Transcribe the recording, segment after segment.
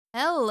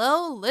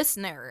Hello,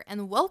 listener,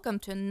 and welcome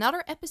to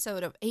another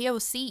episode of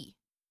AOC.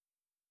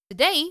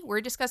 Today,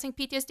 we're discussing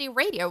PTSD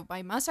Radio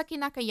by Masaki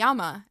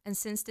Nakayama, and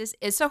since this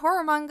is a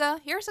horror manga,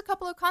 here's a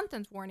couple of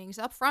content warnings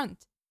up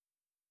front.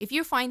 If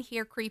you find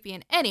here creepy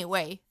in any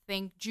way,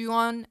 think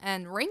Ju-on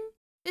and Ring,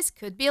 this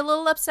could be a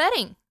little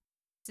upsetting.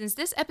 Since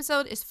this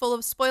episode is full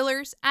of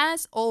spoilers,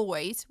 as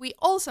always, we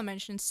also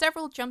mention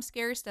several jump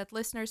scares that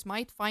listeners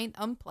might find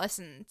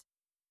unpleasant.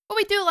 But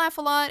we do laugh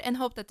a lot and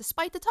hope that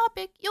despite the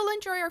topic, you'll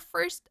enjoy our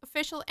first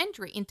official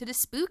entry into the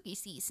spooky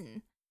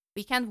season.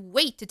 We can't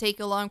wait to take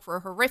you along for a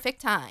horrific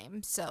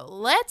time, so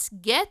let's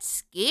get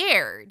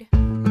scared!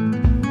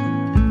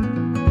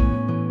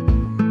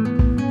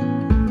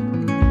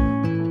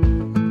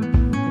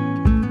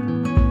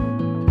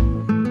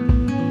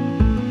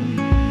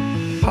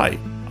 Hi,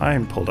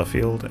 I'm Paul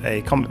Duffield,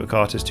 a comic book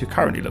artist who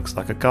currently looks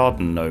like a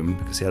garden gnome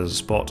because he has a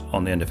spot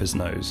on the end of his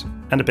nose,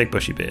 and a big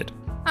bushy beard.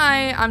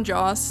 Hi, I'm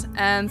Joss,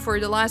 and for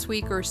the last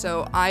week or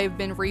so, I've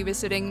been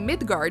revisiting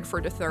Midgard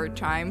for the third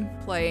time,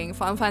 playing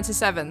Final Fantasy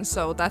VII,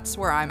 so that's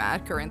where I'm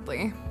at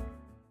currently.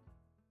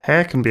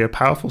 Hair can be a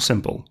powerful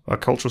symbol, a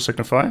cultural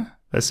signifier,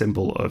 a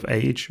symbol of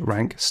age,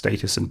 rank,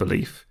 status, and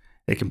belief.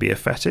 It can be a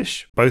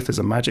fetish, both as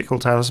a magical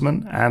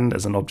talisman and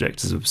as an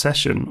object of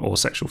obsession or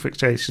sexual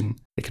fixation.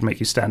 It can make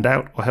you stand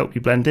out or help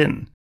you blend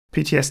in.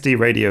 PTSD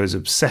Radio is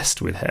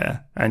obsessed with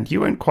hair, and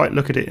you won't quite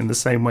look at it in the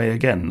same way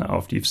again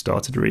after you've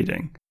started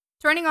reading.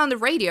 Turning on the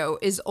radio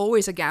is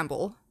always a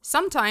gamble.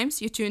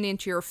 Sometimes you tune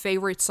into your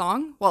favorite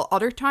song, while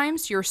other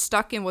times you're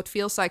stuck in what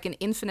feels like an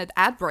infinite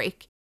ad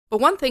break. But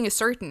one thing is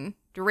certain,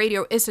 the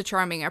radio is a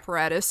charming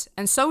apparatus,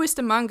 and so is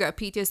the manga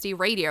PTSD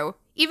Radio,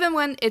 even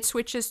when it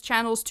switches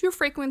channels too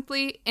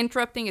frequently,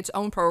 interrupting its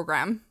own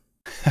program.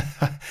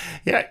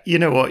 Yeah, you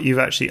know what? You've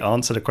actually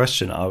answered a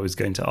question I was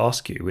going to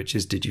ask you, which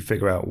is, did you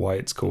figure out why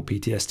it's called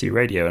PTSD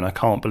Radio? And I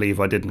can't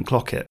believe I didn't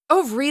clock it.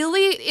 Oh,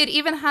 really? It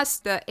even has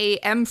the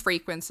AM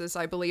frequencies,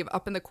 I believe,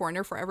 up in the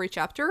corner for every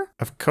chapter.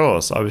 Of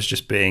course, I was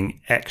just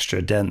being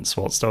extra dense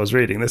whilst I was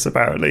reading this,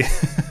 apparently.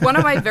 One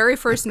of my very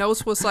first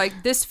notes was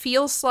like, this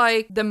feels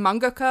like the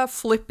mangaka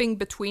flipping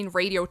between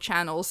radio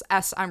channels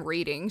as I'm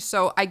reading.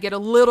 So I get a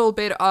little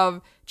bit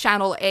of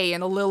channel A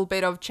and a little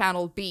bit of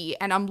channel B,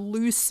 and I'm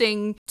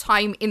losing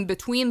time in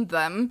between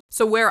them.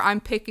 So where I'm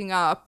picking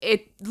up,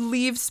 it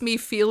leaves me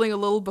feeling a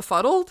little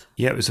befuddled.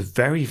 Yeah, it was a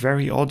very,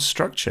 very odd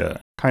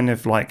structure. Kind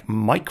of like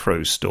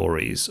micro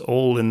stories,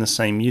 all in the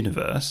same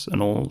universe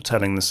and all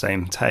telling the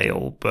same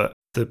tale, but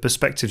the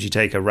perspectives you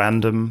take are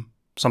random.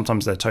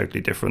 Sometimes they're totally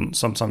different.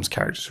 Sometimes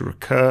characters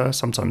recur.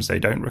 Sometimes they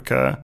don't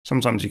recur.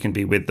 Sometimes you can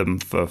be with them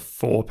for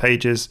 4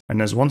 pages. And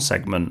there's one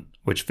segment,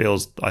 which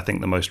feels, I think,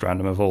 the most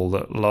random of all,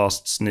 that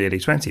lasts nearly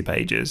 20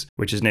 pages,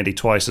 which is nearly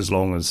twice as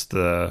long as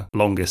the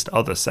longest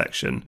other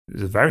section.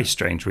 It's a very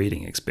strange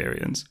reading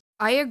experience.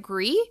 I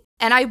agree.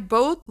 And I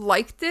both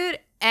liked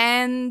it,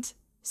 and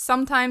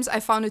sometimes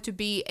I found it to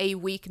be a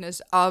weakness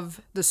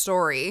of the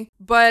story.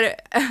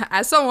 But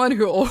as someone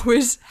who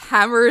always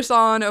hammers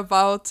on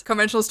about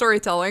conventional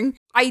storytelling,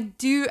 I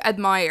do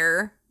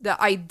admire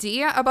the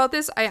idea about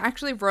this. I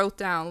actually wrote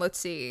down, let's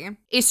see,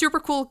 a super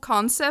cool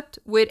concept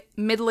with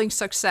middling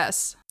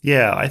success.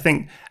 Yeah, I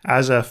think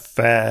as a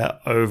fair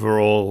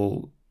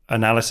overall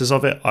analysis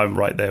of it, I'm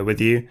right there with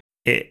you.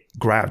 It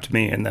grabbed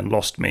me and then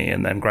lost me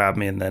and then grabbed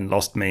me and then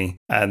lost me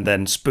and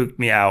then spooked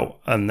me out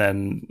and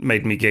then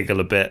made me giggle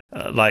a bit.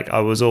 Like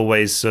I was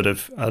always sort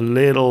of a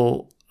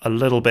little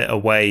bit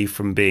away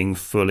from being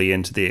fully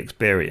into the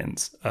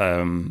experience.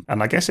 And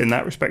I guess in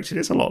that respect, it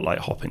is a lot like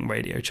hopping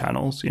radio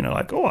channels, you know,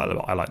 like, oh,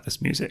 I like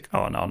this music.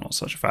 Oh, no, I'm not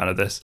such a fan of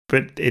this.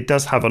 But it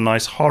does have a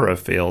nice horror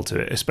feel to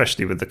it,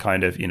 especially with the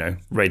kind of, you know,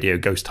 radio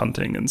ghost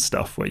hunting and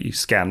stuff where you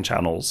scan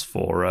channels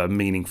for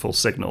meaningful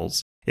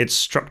signals. Its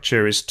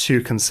structure is too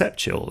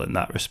conceptual in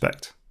that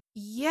respect.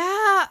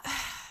 Yeah,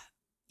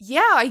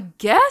 I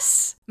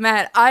guess.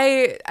 Man,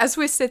 as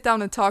we sit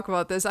down and talk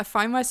about this, I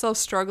find myself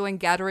struggling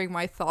gathering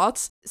my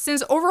thoughts.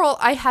 Since overall,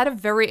 I had a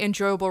very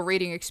enjoyable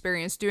reading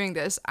experience doing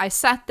this. I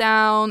sat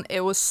down,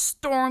 it was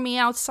stormy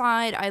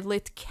outside, I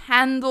lit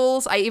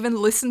candles, I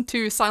even listened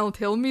to Silent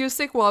Hill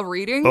music while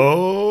reading.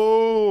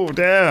 Oh,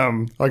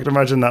 damn. I can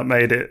imagine that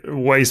made it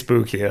way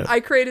spookier. I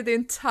created the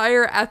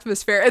entire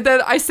atmosphere, and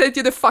then I sent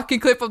you the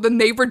fucking clip of the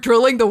neighbor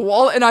drilling the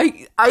wall, and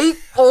I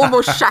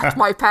almost shat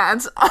my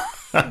pants.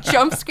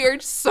 Jump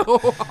scared so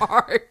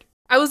hard.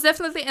 I was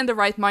definitely in the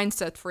right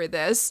mindset for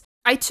this.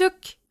 I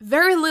took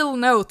very little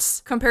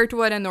notes compared to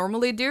what I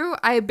normally do.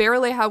 I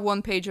barely have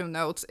 1 page of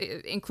notes,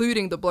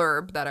 including the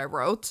blurb that I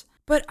wrote.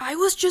 But I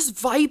was just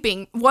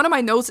vibing. One of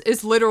my notes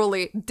is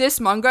literally, this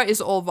manga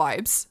is all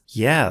vibes.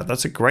 Yeah,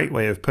 that's a great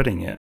way of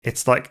putting it.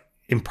 It's like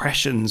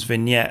impressions,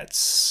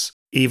 vignettes,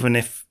 even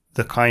if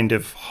the kind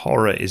of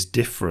horror is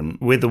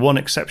different, with the one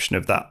exception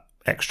of that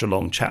extra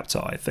long chapter.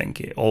 I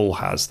think it all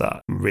has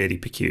that really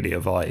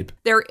peculiar vibe.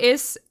 There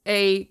is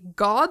a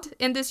god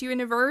in this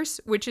universe,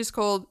 which is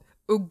called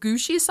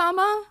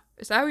Ogushi-sama.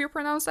 Is that how you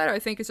pronounce that? I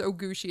think it's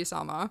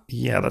Oguchi-sama.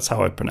 Yeah, that's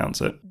how I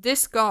pronounce it.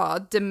 This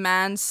god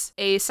demands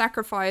a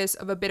sacrifice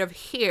of a bit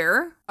of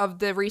hair of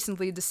the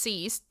recently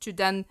deceased to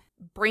then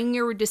bring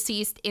your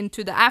deceased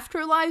into the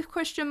afterlife,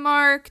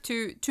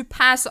 to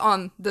pass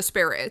on the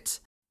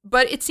spirit.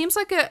 But it seems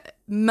like a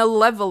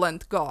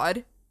malevolent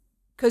god,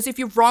 because if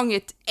you wrong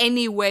it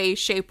any way,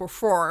 shape, or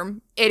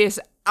form, it is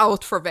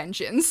out for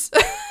vengeance.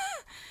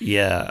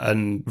 Yeah,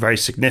 and very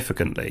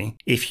significantly,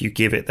 if you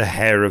give it the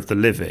hair of the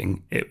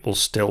living, it will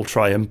still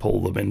try and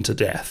pull them into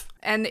death.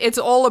 And it's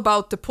all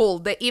about the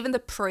pull. Even the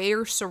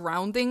prayer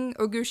surrounding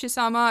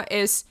Oguchi-sama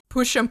is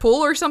push and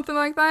pull or something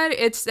like that.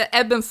 It's the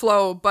ebb and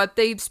flow, but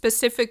they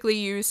specifically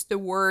use the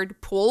word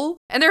pull.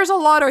 And there's a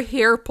lot of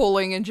hair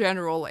pulling in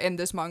general in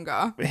this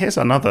manga. Here's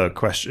another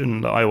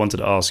question that I wanted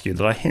to ask you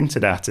that I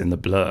hinted at in the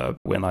blurb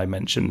when I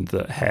mentioned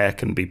that hair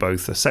can be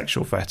both a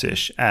sexual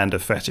fetish and a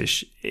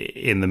fetish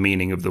in the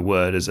meaning of the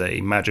word as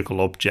a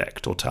magical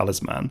object or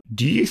talisman.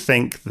 Do you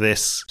think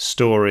this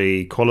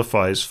story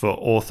qualifies for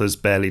author's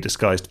barely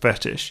disguised fetish?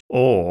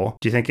 Or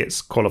do you think it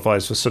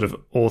qualifies for sort of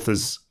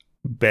author's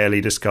barely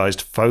disguised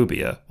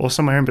phobia, or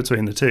somewhere in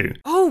between the two?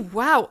 Oh,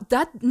 wow.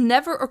 That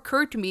never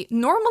occurred to me.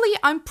 Normally,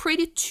 I'm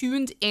pretty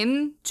tuned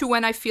in to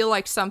when I feel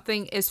like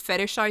something is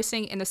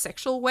fetishizing in a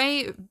sexual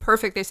way.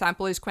 Perfect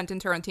example is Quentin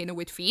Tarantino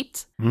with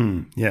feet.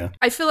 Yeah.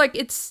 I feel like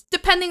it's,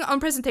 depending on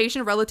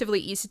presentation, relatively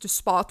easy to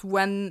spot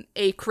when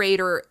a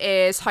creator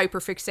is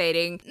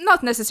hyperfixating,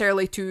 not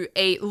necessarily to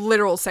a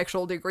literal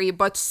sexual degree,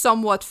 but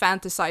somewhat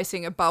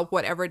fantasizing about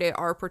whatever they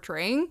are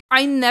portraying.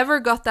 I never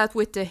got that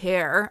with the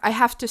hair, I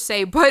have to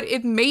say, but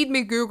it made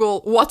me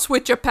Google what's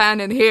with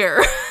Japan and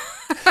hair.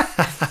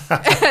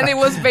 And it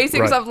was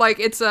basic stuff like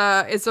it's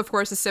of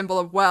course a symbol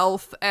of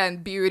wealth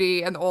and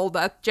beauty and all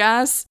that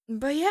jazz.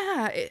 But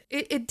yeah,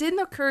 it didn't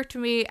occur to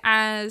me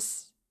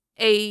as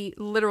a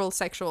literal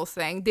sexual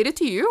thing. Did it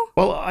to you?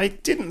 Well, I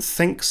didn't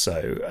think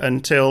so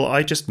until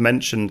I just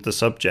mentioned the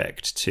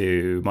subject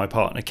to my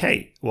partner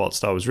Kate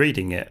whilst I was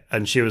reading it,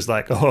 and she was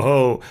like,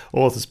 oh,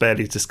 author's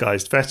barely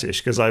disguised fetish,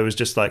 because I was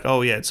just like,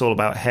 oh yeah, it's all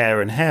about hair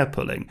and hair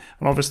pulling.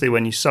 And obviously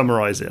when you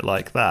summarize it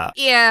like that,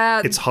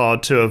 yeah, it's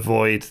hard to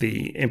avoid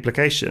the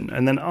implication.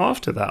 And then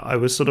after that I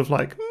was sort of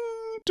like,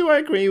 do I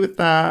agree with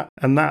that?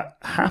 And that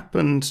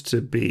happened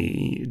to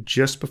be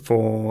just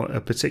before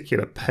a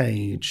particular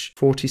page,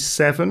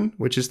 47,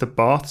 which is the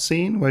bath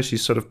scene where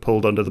she's sort of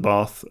pulled under the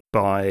bath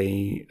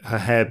by her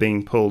hair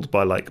being pulled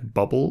by like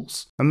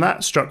bubbles. And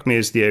that struck me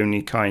as the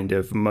only kind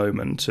of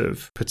moment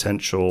of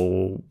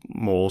potential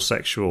more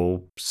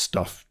sexual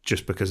stuff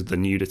just because of the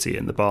nudity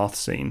in the bath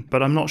scene.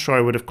 But I'm not sure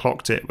I would have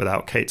clocked it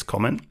without Kate's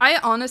comment. I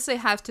honestly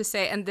have to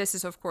say, and this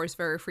is of course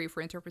very free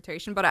for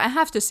interpretation, but I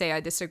have to say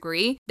I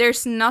disagree.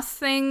 There's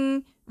nothing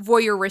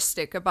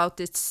voyeuristic about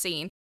this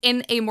scene.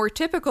 In a more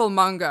typical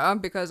manga,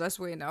 because as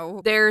we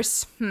know,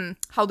 there's,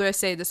 how do I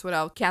say this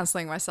without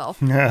canceling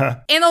myself?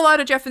 In a lot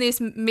of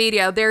Japanese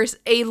media, there's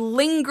a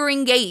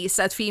lingering gaze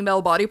at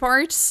female body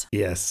parts.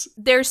 Yes.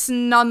 There's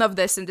none of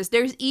this in this.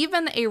 There's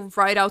even a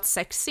right-out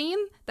sex scene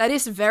that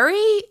is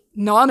very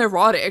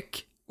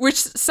non-erotic, which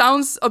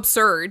sounds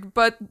absurd,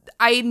 but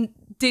I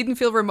didn't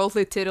feel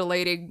remotely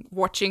titillating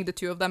watching the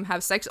two of them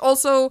have sex.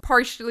 Also,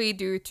 partially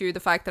due to the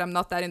fact that I'm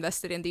not that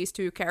invested in these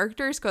two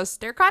characters because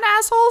they're kind of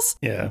assholes.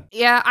 Yeah.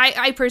 Yeah,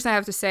 I personally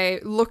have to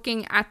say,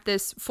 looking at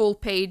this full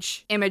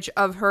page image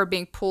of her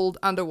being pulled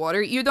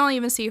underwater, you don't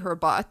even see her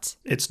butt.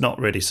 It's not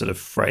really sort of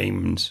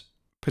framed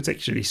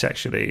particularly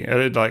sexually.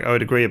 I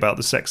would agree about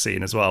the sex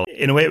scene as well.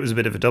 In a way, it was a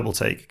bit of a double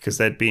take because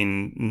there'd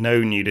been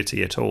no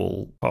nudity at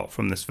all, apart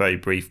from this very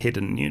brief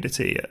hidden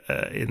nudity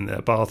in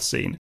the bath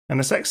scene. And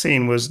the sex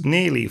scene was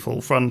nearly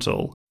full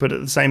frontal, but at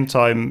the same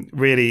time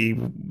really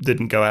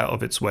didn't go out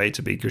of its way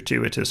to be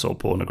gratuitous or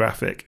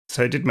pornographic.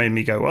 So it did make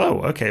me go,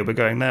 oh, okay, we're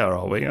going there,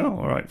 are we? Oh,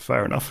 all right,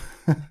 fair enough.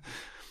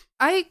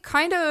 I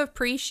kind of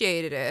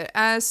appreciated it,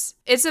 as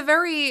it's a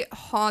very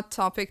hot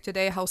topic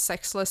today how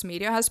sexless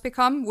media has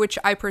become, which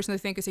I personally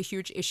think is a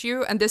huge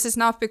issue. And this is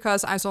not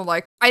because I'm so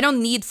like, I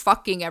don't need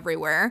fucking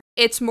everywhere.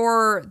 It's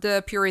more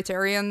the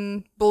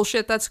Puritan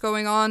bullshit that's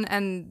going on,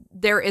 and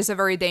there is a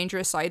very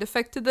dangerous side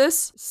effect to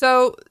this.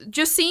 So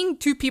just seeing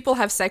two people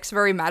have sex,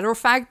 very matter of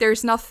fact,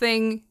 there's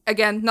nothing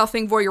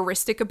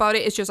voyeuristic about it.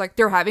 It's just like,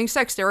 they're having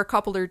sex, they're a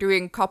couple, they're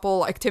doing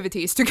couple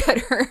activities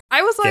together.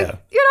 I was like,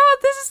 you know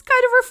what, this is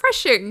kind of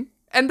refreshing.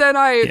 And then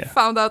I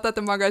found out that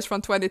the manga is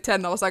from 2010.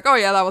 And I was like, oh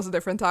yeah, that was a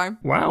different time.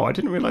 Wow, I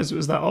didn't realize it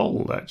was that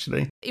old,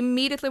 actually.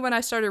 Immediately when I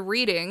started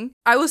reading,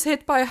 I was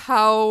hit by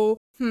how,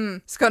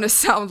 it's gonna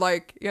sound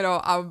like,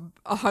 I'm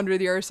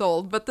 100 years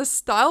old, but the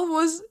style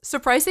was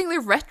surprisingly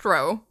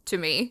retro to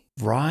me.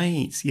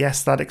 Right,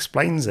 yes, that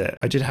explains it.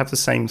 I did have the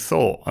same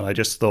thought, and I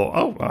just thought,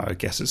 oh, I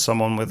guess it's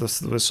someone with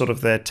sort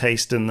of their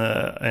taste in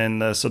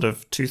the sort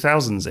of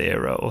 2000s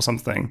era or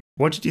something.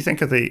 What did you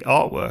think of the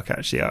artwork,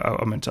 actually?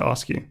 I meant to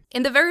ask you.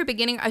 In the very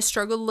beginning, I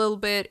struggled a little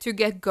bit to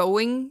get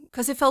going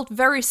because it felt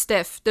very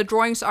stiff. The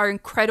drawings are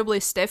incredibly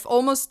stiff,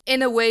 almost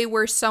in a way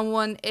where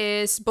someone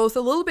is both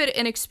a little bit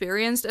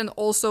inexperienced and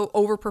also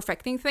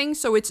over-perfecting things.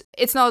 So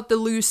it's not the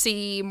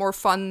loosey, more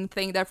fun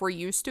thing that we're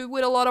used to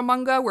with a lot of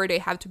manga, where they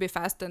have to be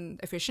fast and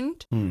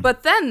efficient.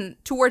 But then,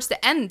 towards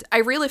the end, I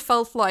really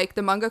felt like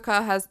the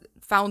mangaka has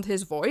found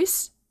his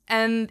voice,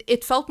 and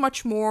it felt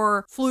much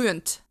more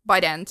fluent by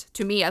the end,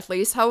 to me at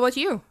least. How about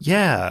you?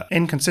 Yeah,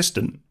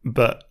 inconsistent,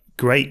 but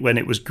great when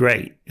it was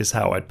great is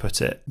how I'd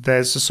put it.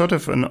 There's a sort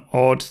of an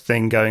odd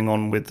thing going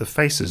on with the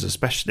faces,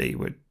 especially,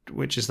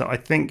 which is that I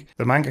think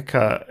the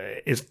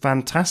mangaka is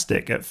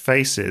fantastic at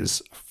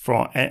faces,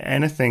 from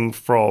anything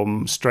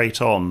from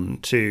straight on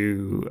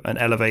to an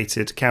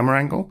elevated camera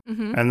angle.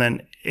 And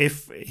then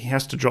if he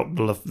has to drop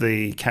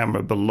the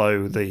camera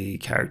below the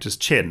character's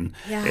chin,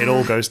 it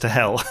all goes to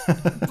hell.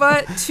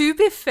 But to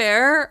be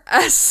fair,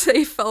 as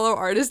a fellow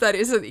artist, that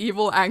is an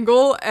evil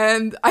angle.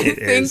 And I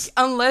think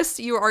unless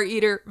you are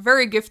either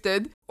very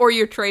gifted or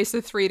you trace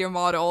a 3D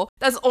model,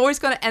 that's always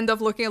going to end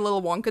up looking a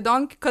little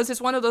wonkadonk, because it's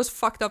one of those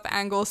fucked up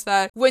angles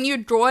that when you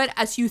draw it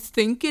as you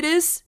think it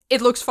is, it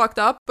looks fucked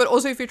up. But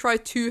also if you try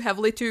too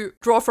heavily to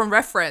draw from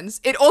reference,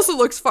 it also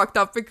looks fucked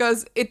up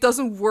because it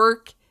doesn't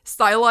work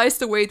stylized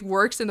the way it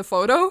works in the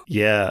photo.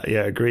 Yeah,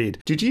 agreed.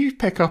 Did you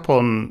pick up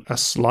on a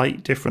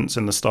slight difference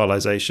in the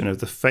stylization of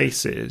the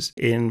faces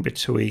in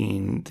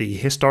between the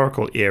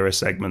historical era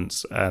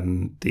segments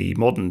and the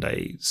modern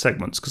day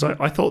segments? Because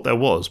I thought there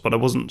was, but I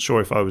wasn't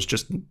sure if I was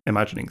just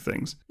imagining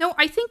things. No,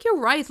 I think you're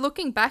right.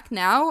 Looking back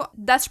now,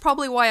 that's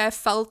probably why I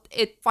felt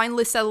it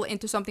finally settled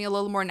into something a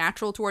little more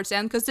natural towards the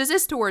end, because this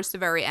is towards the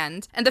very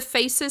end. And the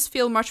faces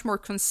feel much more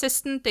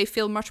consistent. They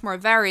feel much more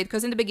varied,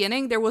 because in the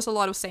beginning, there was a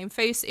lot of same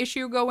face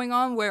issue going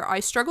on where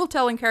I struggled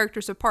telling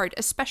characters apart,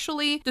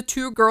 especially the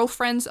two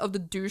girlfriends of the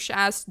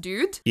douche-ass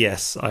dude.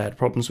 Yes, I had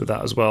problems with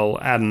that as well,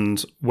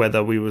 and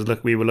whether we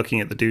were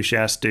looking at the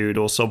douche-ass dude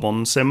or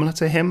someone similar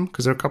to him,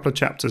 because there are a couple of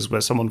chapters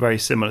where someone very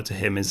similar to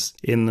him is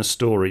in the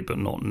story but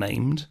not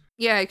named.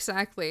 Yeah,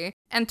 exactly.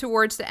 And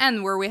towards the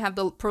end, where we have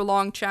the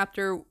prolonged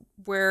chapter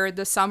where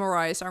the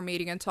samurais are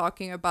meeting and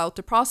talking about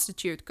the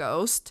prostitute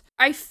ghost,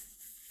 I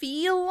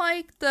feel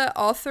like the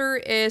author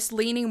is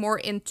leaning more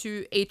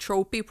into a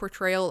tropey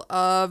portrayal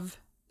of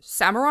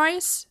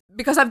samurais,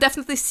 because I've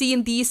definitely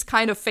seen these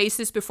kind of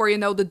faces before,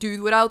 the dude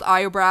without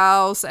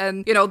eyebrows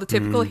and, the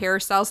typical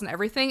hairstyles and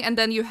everything. And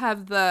then you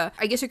have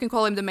I guess you can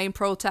call him the main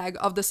protag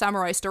of the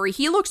samurai story.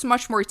 He looks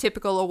much more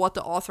typical of what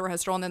the author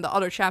has drawn in the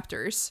other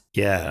chapters.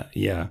 Yeah.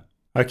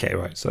 Okay,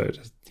 right. So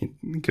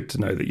good to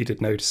know that you did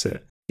notice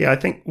it. Yeah, I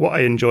think what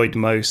I enjoyed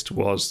most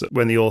was that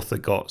when the author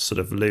got sort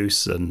of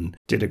loose and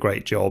did a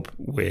great job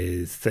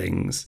with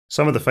things,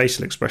 some of the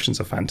facial expressions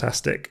are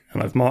fantastic.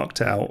 And I've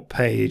marked out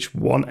page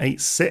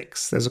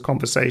 186. There's a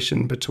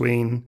conversation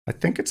between, I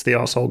think it's the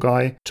arsehole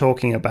guy,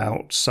 talking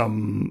about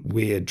some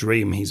weird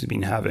dream he's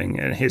been having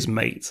and his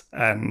mate.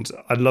 And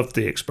I loved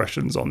the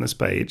expressions on this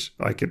page.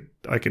 I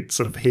could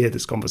sort of hear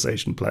this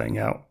conversation playing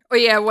out. Oh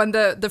yeah, when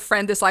the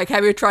friend is like,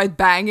 have you tried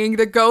banging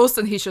the ghost?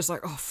 And he's just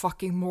like, oh,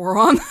 fucking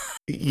moron.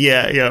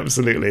 Yeah,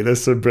 absolutely.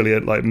 There's some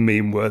brilliant,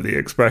 meme-worthy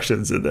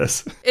expressions in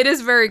this. It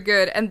is very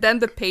good. And then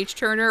the page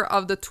turner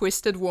of the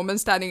twisted woman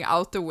standing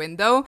out the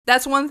window.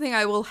 That's one thing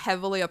I will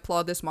heavily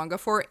applaud this manga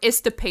for,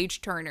 is the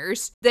page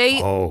turners.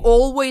 They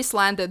always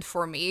landed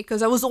for me,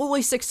 because I was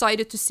always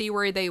excited to see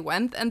where they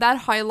went. And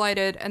that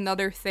highlighted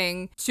another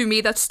thing to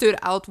me that stood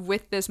out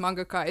with this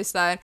mangaka, is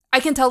that I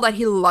can tell that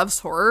he loves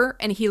horror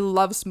and he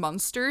loves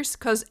monsters,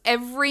 because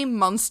every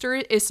monster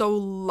is so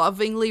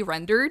lovingly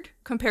rendered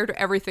compared to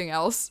everything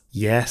else.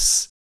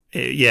 Yes.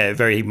 It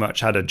very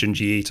much had a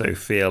Junji Ito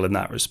feel in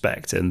that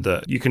respect, in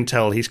that you can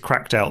tell he's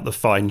cracked out the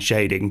fine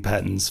shading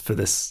pens for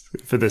this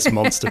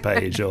monster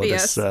page or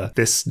yes.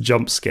 this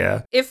jump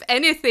scare. If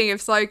anything,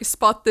 if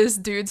spot this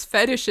dude's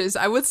fetishes,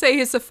 I would say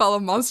he's a fellow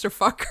monster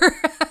fucker.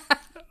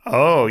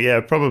 Oh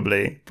yeah,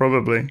 probably.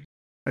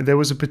 There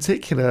was a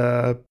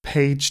particular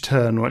page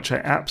turn which I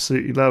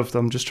absolutely loved.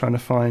 I'm just trying to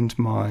find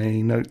my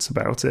notes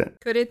about it.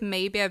 Could it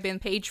maybe have been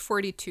page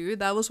 42?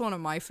 That was one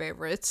of my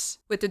favorites.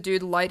 With the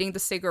dude lighting the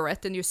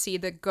cigarette and you see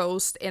the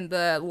ghost in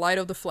the light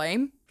of the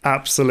flame.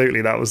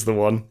 Absolutely, that was the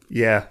one.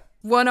 Yeah.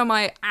 One of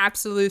my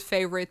absolute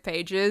favorite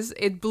pages.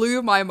 It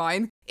blew my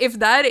mind. If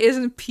that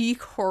isn't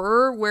peak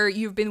horror, where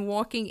you've been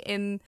walking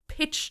in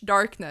pitch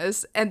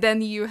darkness and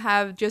then you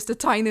have just a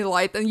tiny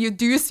light and you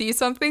do see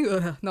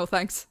something, no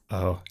thanks.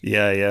 Oh,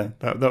 yeah.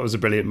 That was a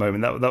brilliant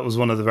moment. That was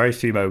one of the very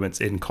few moments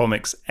in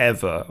comics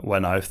ever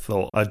when I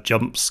thought a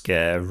jump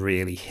scare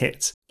really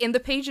hit. In the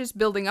pages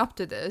building up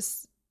to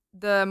this,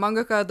 the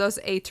mangaka does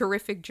a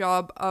terrific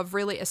job of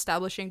really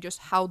establishing just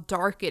how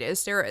dark it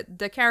is.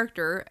 The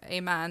character, a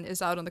man, is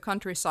out on the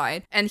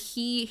countryside, and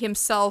he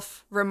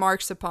himself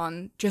remarks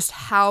upon just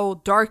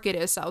how dark it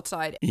is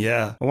outside.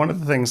 Yeah. One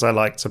of the things I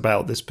liked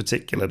about this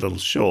particular little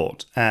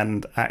short,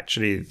 and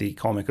actually the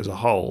comic as a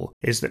whole,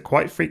 is that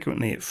quite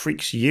frequently it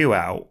freaks you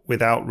out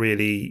without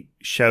really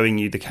showing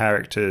you the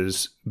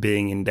characters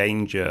being in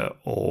danger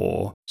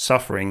or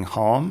suffering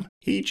harm,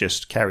 he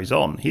just carries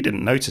on. He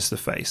didn't notice the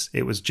face.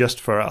 It was just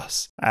for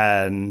us.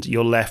 And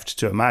you're left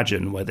to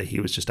imagine whether he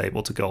was just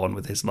able to go on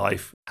with his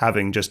life,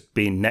 having just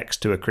been next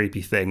to a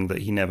creepy thing that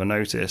he never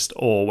noticed,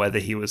 or whether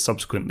he was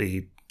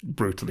subsequently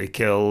brutally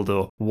killed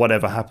or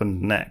whatever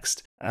happened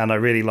next. And I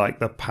really like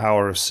the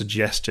power of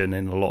suggestion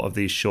in a lot of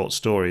these short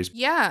stories.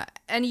 Yeah,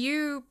 and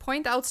you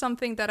point out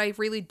something that I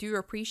really do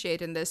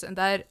appreciate in this, and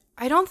that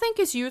I don't think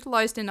is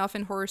utilized enough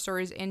in horror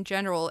stories in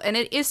general. And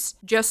it is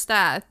just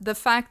that, the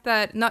fact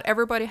that not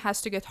everybody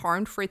has to get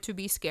harmed for it to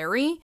be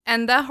scary.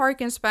 And that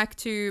harkens back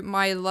to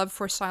my love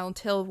for Silent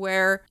Hill,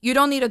 where you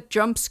don't need a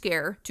jump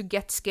scare to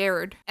get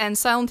scared. And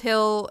Silent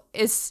Hill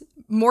is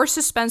more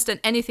suspense than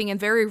anything, and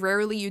very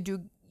rarely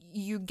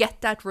you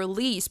get that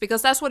release,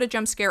 because that's what a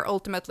jump scare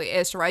ultimately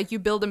is, right? You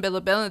build and build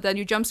and build, and then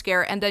you jump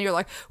scare, and then you're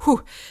like,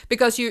 whew,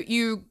 because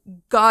you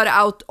got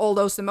out all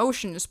those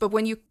emotions. But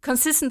when you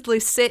consistently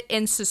sit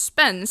in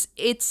suspense,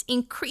 it's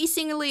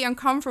increasingly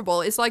uncomfortable.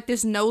 It's like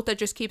this note that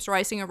just keeps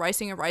rising and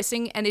rising and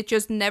rising, and it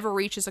just never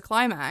reaches a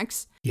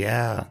climax.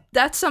 Yeah.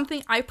 That's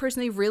something I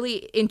personally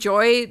really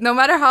enjoy. No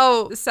matter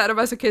how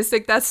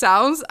sadomasochistic that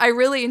sounds, I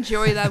really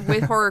enjoy that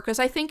with horror, because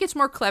I think it's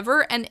more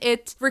clever, and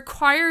it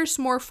requires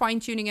more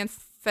fine-tuning and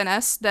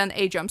finesse than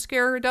a jump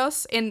scare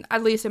does,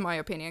 at least in my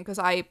opinion, because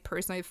I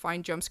personally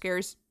find jump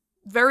scares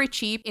very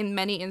cheap in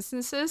many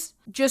instances.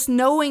 Just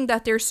knowing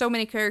that there's so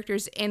many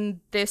characters in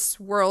this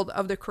world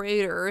of the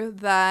creator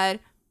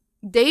that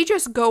they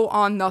just go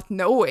on not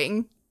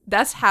knowing,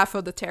 that's half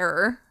of the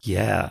terror.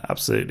 Yeah,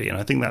 absolutely. And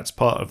I think that's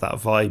part of that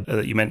vibe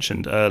that you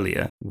mentioned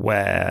earlier,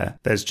 where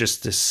there's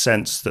just this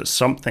sense that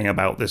something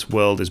about this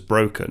world is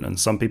broken, and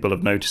some people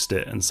have noticed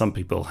it and some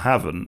people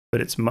haven't. But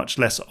it's much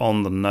less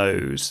on the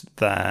nose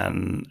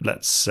than,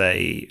 let's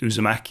say,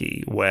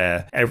 Uzumaki,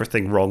 where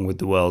everything wrong with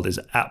the world is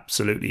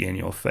absolutely in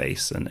your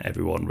face and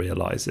everyone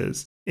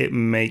realizes. It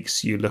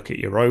makes you look at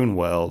your own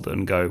world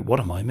and go,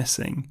 what am I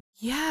missing?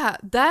 Yeah,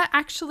 that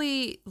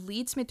actually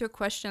leads me to a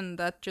question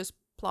that just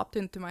plopped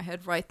into my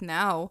head right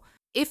now.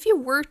 If you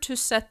were to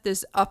set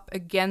this up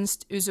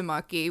against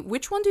Uzumaki,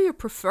 which one do you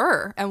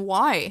prefer and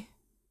why?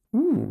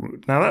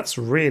 Ooh, now that's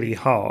really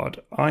hard.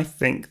 I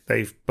think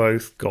they've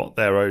both got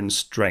their own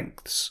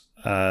strengths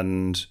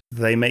and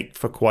they make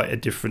for quite a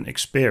different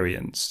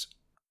experience.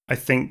 I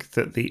think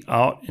that the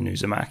art in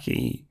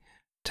Uzumaki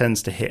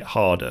tends to hit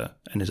harder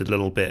and is a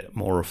little bit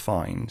more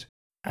refined.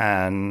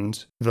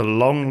 And the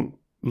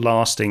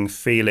long-lasting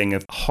feeling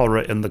of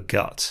horror in the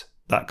gut,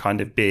 that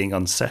kind of being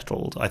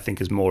unsettled, I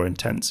think is more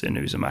intense in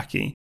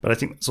Uzumaki. But I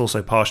think it's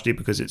also partially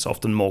because it's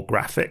often more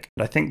graphic.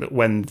 And I think that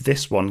when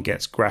this one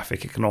gets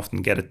graphic, it can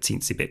often get a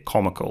teensy bit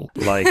comical.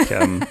 Like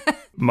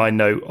my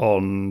note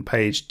on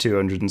page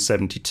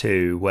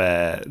 272,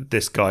 where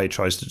this guy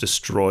tries to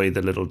destroy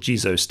the little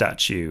Jizo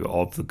statue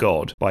of the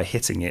god by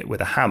hitting it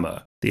with a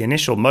hammer. The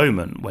initial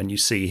moment when you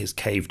see his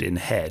caved-in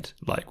head,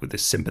 like with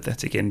this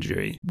sympathetic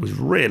injury, was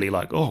really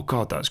like, oh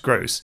god, that's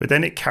gross. But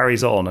then it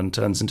carries on and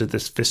turns into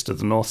this Fist of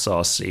the North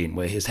Star scene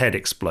where his head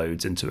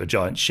explodes into a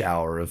giant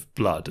shower of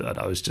blood. And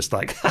I was just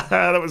like,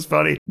 haha, that was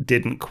funny.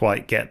 Didn't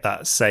quite get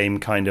that same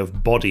kind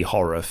of body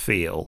horror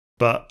feel.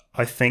 But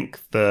I think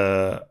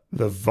the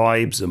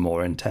vibes are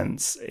more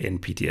intense in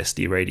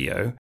PTSD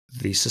Radio.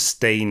 The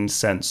sustained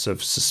sense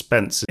of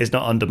suspense is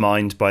not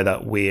undermined by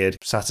that weird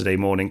Saturday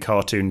morning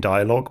cartoon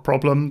dialogue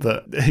problem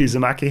that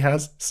Uzumaki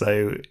has.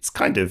 So it's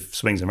kind of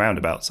swings and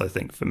roundabouts, I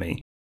think, for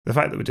me. The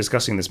fact that we're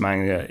discussing this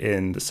manga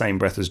in the same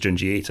breath as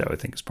Junji Ito, I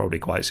think is probably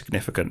quite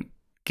significant,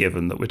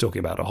 given that we're talking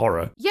about a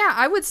horror. Yeah,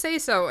 I would say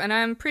so, and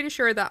I'm pretty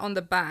sure that on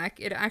the back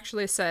it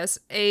actually says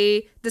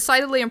a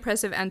decidedly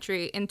impressive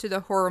entry into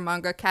the horror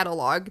manga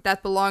catalog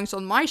that belongs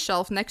on my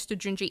shelf next to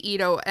Junji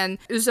Ito and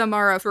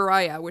Uzumara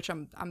Furaya, which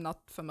I'm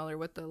not familiar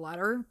with the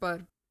latter,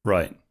 but...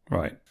 Right.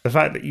 The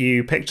fact that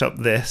you picked up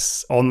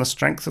this on the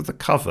strength of the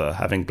cover,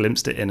 having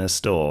glimpsed it in a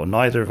store,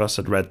 neither of us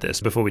had read this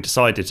before we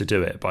decided to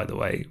do it, by the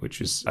way, which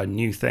is a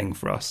new thing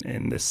for us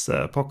in this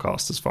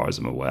podcast, as far as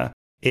I'm aware.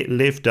 It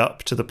lived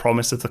up to the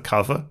promise of the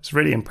cover. It's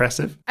really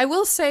impressive. I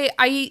will say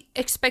I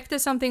expected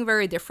something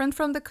very different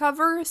from the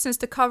cover, since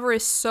the cover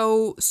is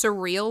so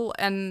surreal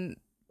and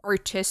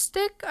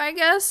artistic, I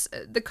guess.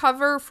 The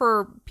cover,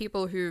 for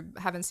people who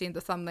haven't seen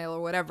the thumbnail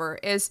or whatever,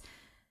 is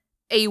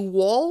a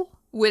wall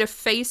with a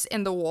face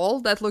in the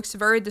wall that looks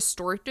very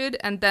distorted,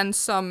 and then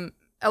some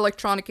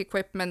electronic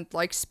equipment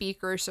like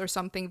speakers or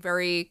something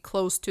very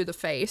close to the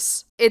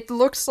face. It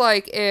looks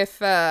like if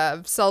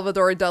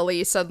Salvador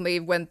Dali suddenly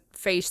went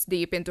face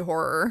deep into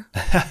horror.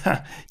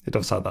 It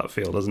does have that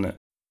feel, doesn't it?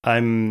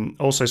 I'm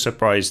also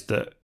surprised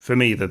that, for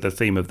me, that the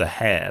theme of the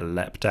hair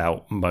leapt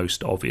out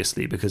most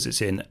obviously, because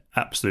it's in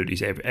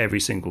absolutely every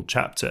single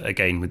chapter,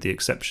 again with the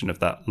exception of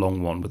that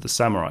long one with the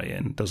samurai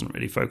in. It doesn't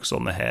really focus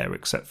on the hair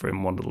except for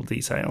in one little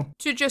detail.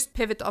 To just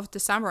pivot off the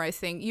samurai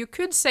thing, you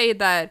could say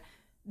that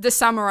the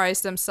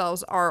samurais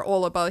themselves are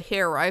all about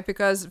hair, right?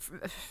 Because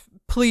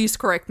please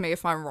correct me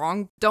if I'm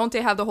wrong. Don't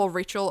they have the whole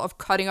ritual of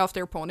cutting off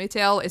their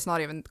ponytail? It's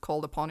not even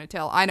called a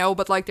ponytail. I know,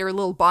 but like their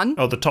little bun.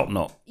 Oh, the top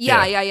knot.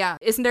 Yeah.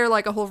 Isn't there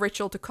like a whole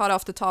ritual to cut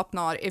off the top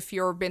knot if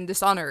you're been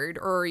dishonored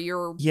or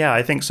you're... Yeah,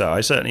 I think so.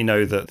 I certainly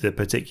know that the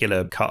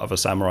particular cut of a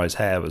samurai's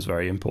hair was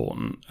very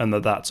important, and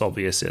that's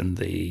obvious at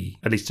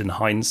least in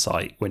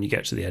hindsight, when you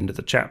get to the end of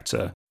the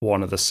chapter.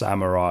 One of the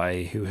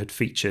samurai who had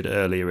featured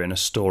earlier in a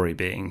story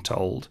being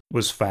told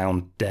was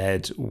found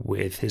dead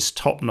with his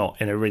top knot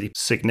in a really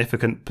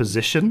significant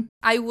position.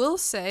 I will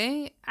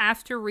say,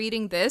 after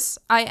reading this,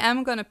 I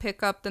am going to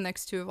pick up the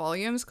next 2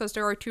 volumes because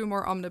there are 2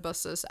 more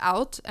omnibuses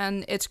out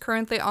and it's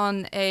currently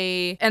on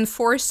a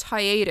enforced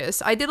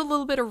hiatus. I did a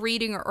little bit of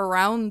reading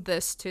around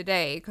this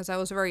today because I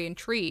was very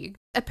intrigued.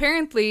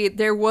 Apparently,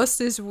 there was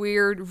this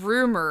weird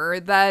rumor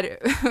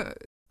that...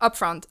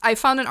 Upfront, I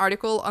found an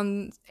article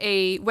on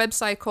a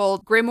website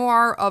called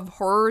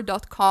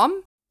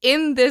grimoireofhorror.com.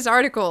 In this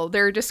article,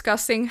 they're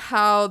discussing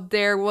how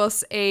there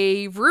was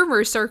a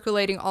rumor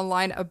circulating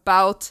online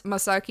about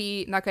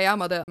Masaki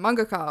Nakayama, the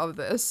mangaka of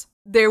this.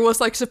 There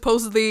was like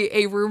supposedly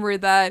a rumor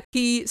that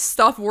he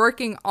stopped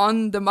working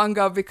on the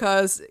manga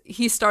because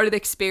he started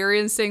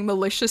experiencing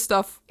malicious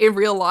stuff in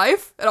real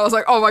life. And I was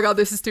like, oh my god,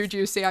 this is too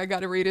juicy. I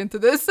gotta read into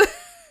this.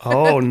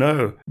 Oh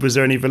no. Was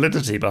there any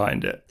validity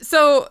behind it?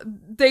 So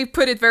they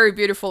put it very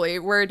beautifully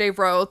where they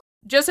wrote,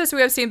 just as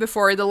we have seen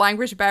before, the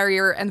language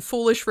barrier and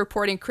foolish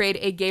reporting create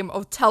a game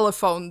of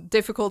telephone,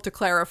 difficult to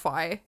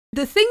clarify.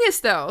 The thing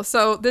is though,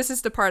 so this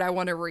is the part I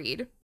want to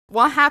read.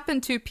 What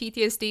happened to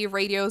PTSD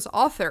Radio's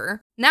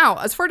author? Now,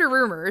 as for the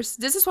rumors,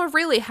 this is what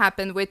really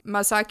happened with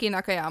Masaki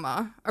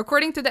Nakayama.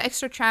 According to the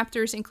extra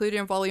chapters included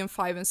in Volume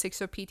 5 and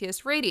 6 of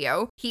PTSD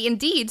Radio, he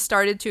indeed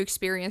started to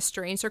experience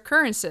strange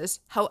occurrences.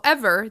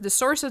 However, the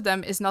source of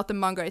them is not the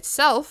manga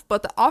itself,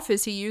 but the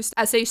office he used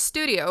as a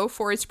studio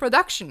for its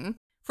production.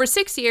 For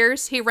 6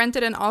 years, he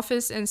rented an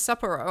office in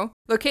Sapporo.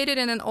 Located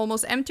in an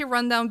almost empty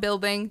rundown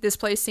building, this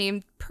place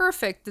seemed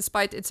perfect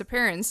despite its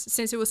appearance,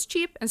 since it was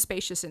cheap and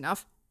spacious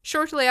enough.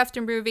 Shortly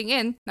after moving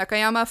in,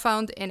 Nakayama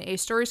found in a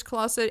storage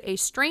closet a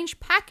strange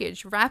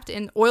package wrapped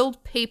in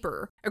oiled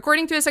paper.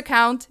 According to his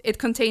account, it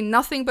contained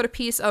nothing but a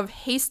piece of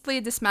hastily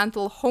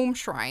dismantled home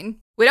shrine.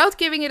 Without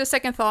giving it a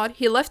second thought,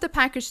 he left the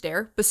package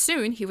there, but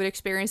soon he would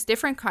experience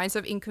different kinds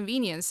of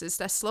inconveniences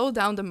that slowed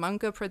down the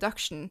manga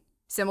production.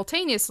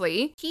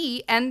 Simultaneously,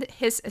 he and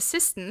his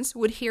assistants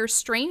would hear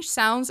strange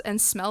sounds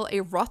and smell a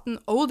rotten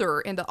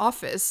odor in the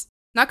office.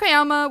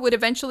 Nakayama would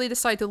eventually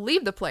decide to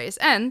leave the place,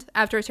 and,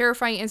 after a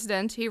terrifying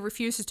incident he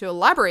refuses to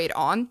elaborate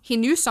on, he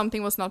knew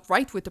something was not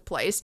right with the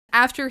place.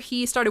 After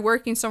he started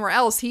working somewhere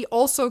else, he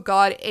also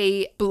got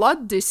a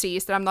blood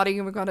disease that I'm not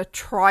even going to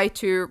try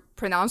to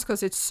pronounce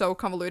because it's so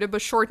convoluted,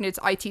 but shorten it's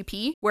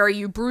ITP, where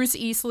you bruise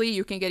easily,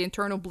 you can get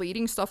internal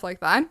bleeding, stuff like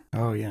that.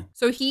 Oh, yeah.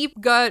 So he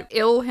got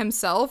ill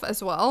himself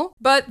as well.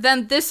 But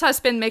then this has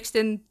been mixed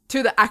in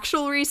to the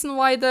actual reason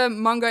why the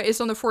manga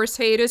is on the forced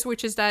hiatus,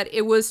 which is that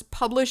it was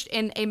published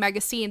in a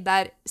magazine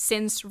that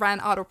since ran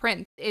out of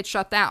print. It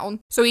shut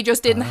down. So he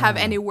just didn't have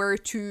anywhere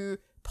to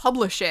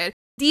publish it.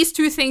 These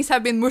 2 things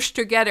have been mushed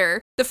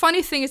together. The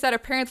funny thing is that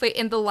apparently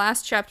in the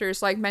last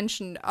chapters, like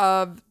mentioned,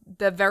 of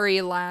the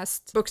very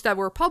last books that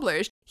were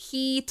published,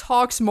 he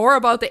talks more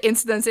about the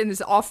incidents in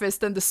his office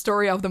than the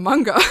story of the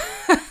manga.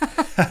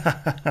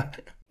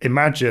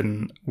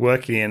 Imagine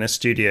working in a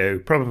studio,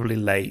 probably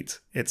late.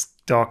 It's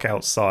dark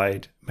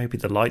outside. Maybe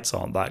the lights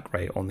aren't that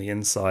great on the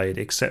inside,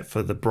 except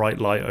for the bright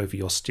light over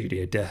your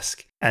studio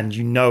desk. And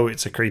you know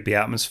it's a creepy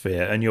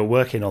atmosphere, and you're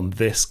working on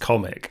this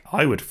comic.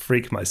 I would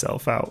freak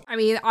myself out. I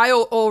mean, I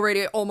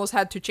already almost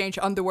had to change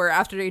underwear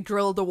after they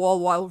drilled the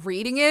wall while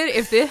reading it.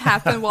 If it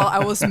happened while I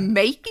was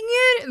making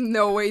it,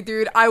 no way,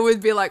 dude. I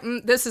would be like,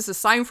 this is a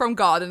sign from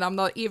God, and I'm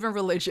not even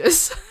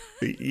religious.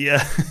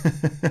 Yeah.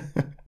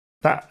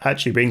 That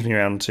actually brings me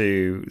around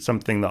to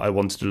something that I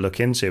wanted to look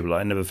into, but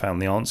I never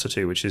found the answer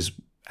to, which is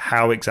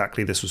how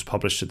exactly this was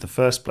published in the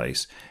first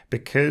place.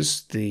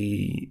 Because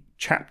the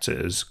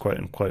chapters, quote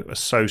unquote, are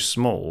so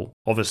small,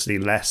 obviously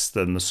less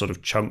than the sort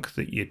of chunk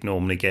that you'd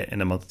normally get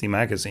in a monthly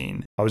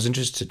magazine. I was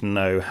interested to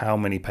know how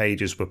many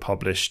pages were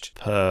published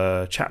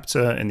per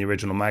chapter in the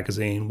original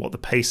magazine, what the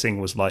pacing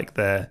was like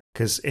there.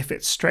 Because if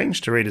it's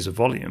strange to read as a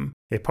volume,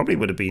 it probably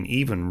would have been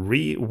even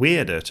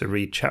weirder to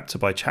read chapter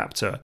by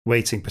chapter,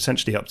 waiting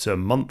potentially up to a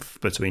month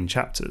between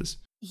chapters.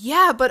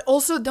 Yeah, but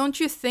also don't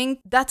you think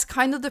that's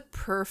kind of the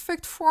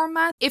perfect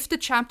format? If the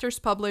chapter's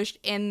published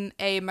in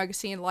a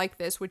magazine like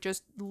this with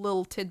just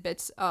little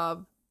tidbits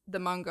of the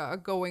manga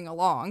going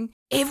along,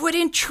 it would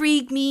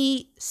intrigue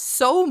me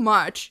so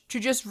much to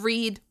just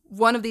read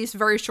one of these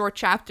very short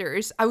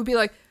chapters. I would be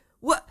like,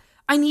 what?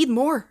 I need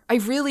more. I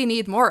really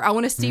need more. I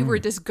want to see where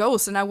this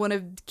goes, and I want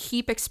to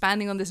keep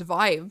expanding on this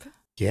vibe.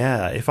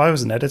 Yeah, if I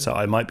was an editor,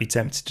 I might be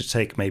tempted to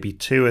take maybe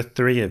 2 or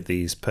 3 of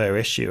these per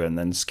issue and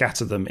then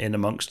scatter them in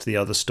amongst the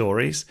other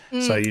stories.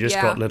 So you just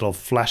got little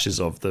flashes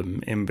of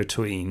them in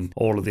between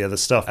all of the other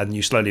stuff, and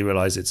you slowly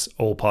realize it's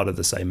all part of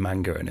the same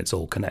manga and it's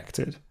all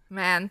connected.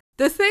 Man,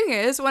 the thing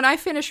is, when I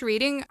finished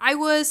reading, I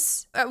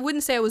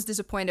wouldn't say I was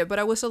disappointed, but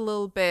I was a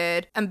little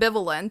bit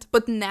ambivalent.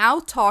 But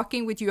now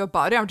talking with you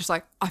about it, I'm just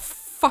like, I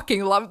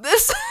fucking love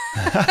this.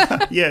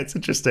 Yeah, it's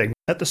interesting.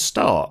 At the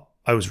start,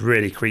 I was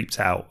really creeped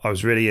out. I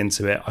was really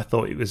into it. I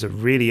thought it was a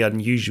really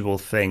unusual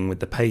thing with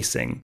the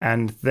pacing.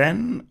 And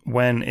then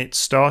when it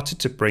started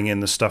to bring in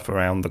the stuff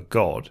around the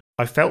god,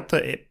 I felt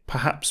that it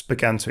perhaps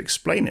began to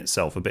explain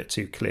itself a bit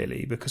too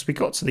clearly, because we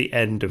got to the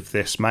end of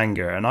this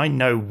manga and I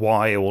know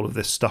why all of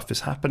this stuff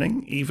is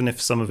happening, even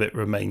if some of it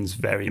remains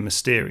very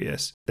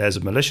mysterious. There's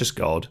a malicious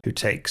god who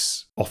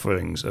takes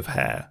offerings of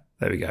hair.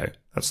 There we go.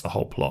 That's the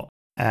whole plot.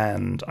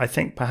 And I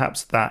think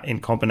perhaps that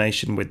in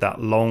combination with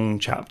that long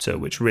chapter,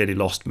 which really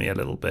lost me a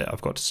little bit,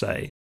 I've got to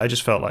say, I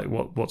just felt like,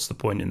 what's the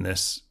point in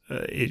this?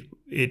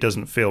 It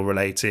doesn't feel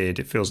related.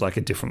 It feels like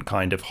a different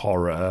kind of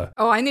horror.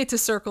 Oh, I need to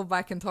circle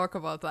back and talk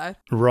about that.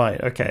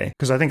 Right, okay.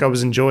 Because I think I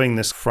was enjoying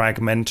this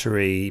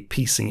fragmentary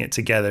piecing it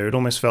together. It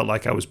almost felt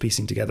like I was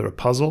piecing together a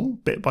puzzle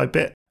bit by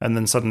bit. And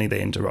then suddenly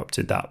they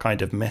interrupted that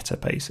kind of meta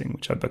pacing,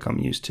 which I've become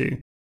used to.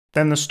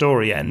 Then the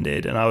story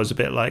ended and I was a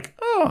bit like,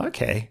 oh,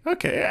 okay,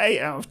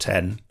 8 out of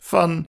 10.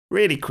 Fun,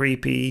 really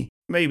creepy.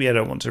 Maybe I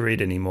don't want to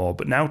read anymore.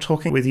 But now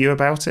talking with you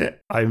about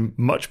it, I'm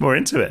much more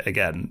into it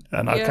again.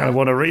 And I kind of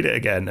want to read it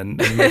again and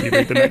maybe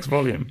read the next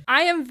volume.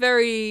 I am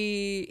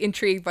very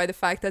intrigued by the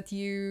fact that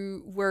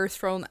you were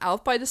thrown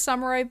out by the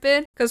samurai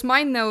bit. Because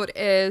my note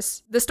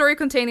is, the story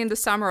containing the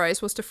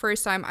samurais was the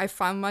first time I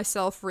found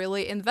myself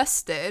really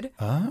invested.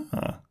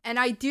 And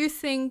I do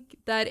think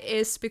that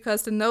is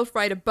because the note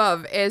right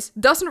above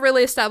doesn't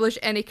really establish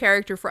any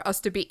character for us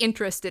to be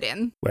interested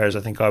in. Whereas I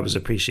think I was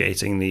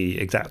appreciating the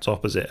exact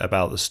opposite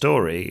about the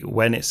story.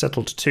 When it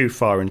settled too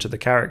far into the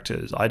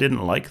characters, I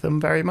didn't like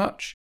them very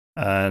much.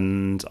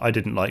 And I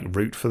didn't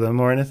root for them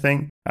or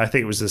anything. I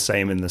think it was the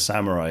same in the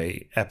samurai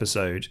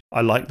episode.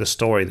 I liked the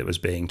story that was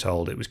being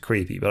told. It was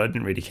creepy, but I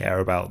didn't really care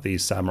about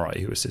these samurai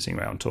who were sitting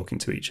around talking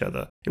to each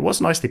other. It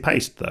was nicely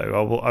paced,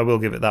 though. I will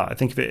give it that. I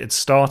think if it had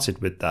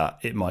started with that,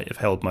 it might have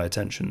held my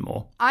attention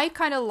more. I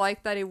kind of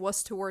like that it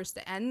was towards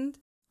the end.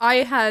 I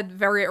had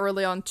very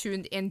early on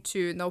tuned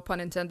into, no pun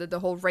intended,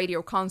 the whole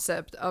radio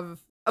concept of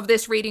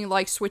this reading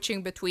like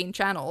switching between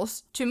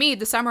channels. To me,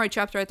 the samurai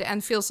chapter at the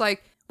end feels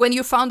like when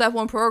you found that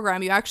one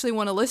program you actually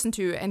want to listen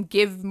to and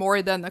give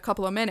more than a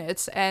couple of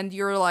minutes, and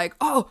you're like,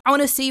 oh, I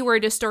want to see where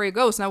this story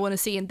goes, and I want to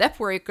see in depth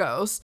where it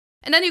goes.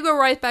 And then you go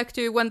right back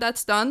to when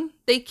that's done,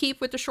 they keep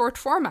with the short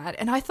format.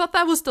 And I thought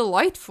that was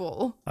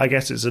delightful. I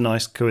guess it's a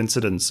nice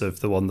coincidence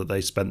of the one that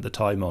they spent the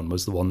time on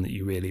was the one that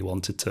you really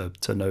wanted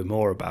to know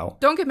more about.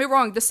 Don't get me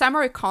wrong, the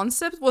samurai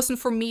concept wasn't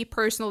for me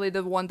personally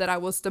the one that I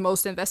was the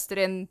most invested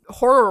in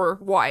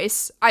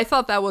horror-wise. I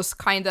thought that was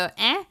kind of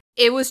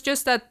It was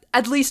just that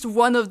at least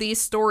one of these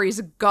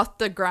stories got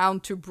the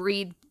ground to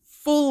breathe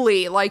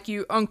fully, like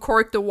you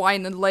uncork the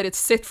wine and let it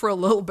sit for a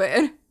little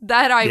bit.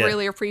 That I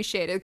really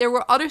appreciated. There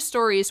were other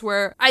stories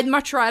where I'd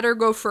much rather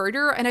go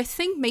further, and I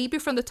think maybe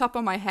from the top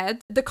of my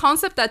head, the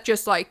concept that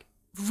just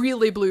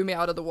really blew me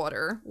out of the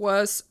water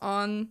was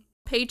on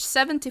page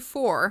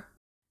 74.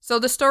 So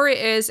the story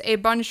is a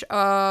bunch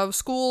of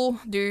school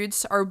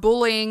dudes are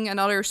bullying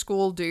another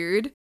school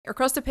dude.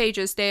 Across the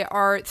pages, they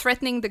are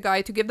threatening the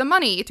guy to give them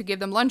money, to give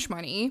them lunch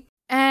money.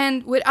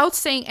 And without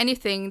saying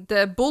anything,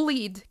 the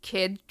bullied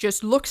kid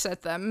just looks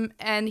at them,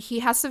 and he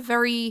has a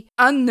very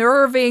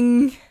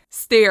unnerving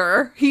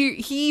stare.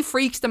 He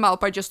freaks them out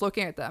by just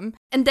looking at them.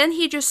 And then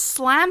he just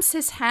slams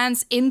his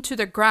hands into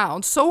the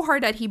ground so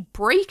hard that he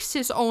breaks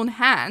his own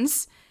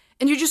hands.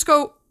 And you just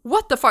go,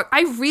 what the fuck?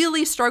 I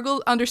really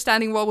struggled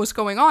understanding what was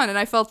going on, and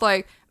I felt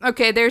like,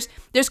 okay, there's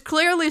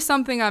clearly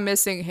something I'm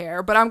missing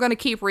here, but I'm gonna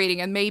keep reading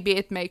and maybe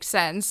it makes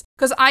sense.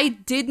 Because I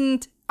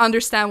didn't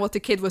understand what the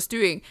kid was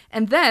doing.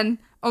 And then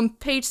on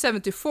page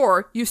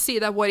 74, you see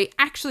that what he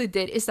actually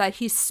did is that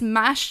he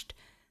smashed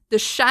the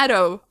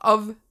shadow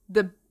of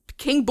the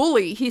king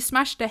bully. He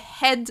smashed the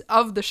head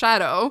of the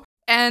shadow.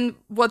 And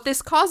what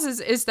this causes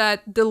is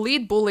that the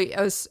lead bully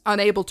is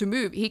unable to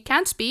move. He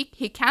can't speak,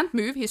 he can't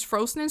move, he's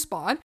frozen in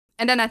spot.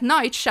 And then at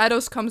night,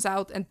 Shadows comes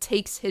out and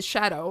takes his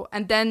shadow.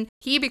 And then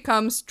he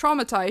becomes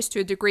traumatized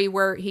to a degree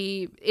where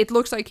it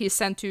looks like he's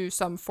sent to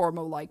some form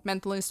of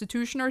mental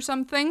institution or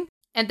something.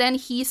 And then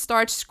he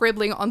starts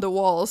scribbling on the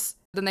walls,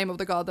 the name of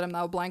the god that I'm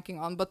now blanking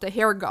on, but the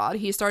hair god,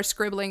 he starts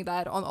scribbling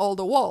that on all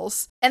the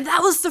walls. And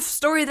that was the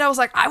story that I was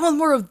like, I want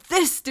more of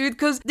this, dude,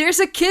 because there's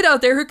a kid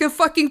out there who can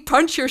fucking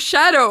punch your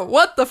shadow.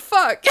 What the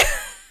fuck?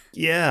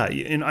 Yeah,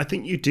 and I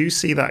think you do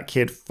see that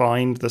kid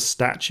find the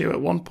statue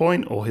at one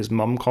point, or his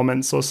mum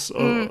comments or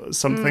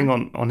something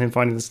on him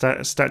finding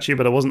the statue,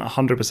 but I wasn't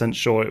 100%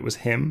 sure it was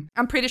him.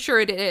 I'm pretty sure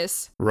it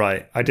is.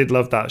 Right, I did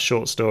love that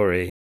short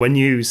story. When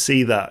you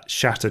see that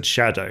shattered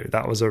shadow,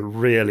 that was a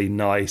really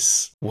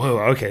nice, whoa,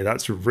 okay,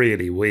 that's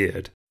really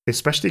weird.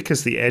 Especially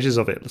because the edges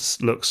of it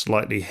look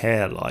slightly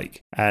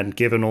hair-like, and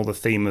given all the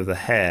theme of the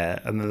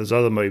hair, and there's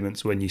other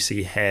moments when you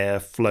see hair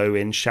flow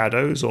in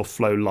shadows or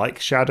flow like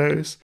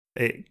shadows,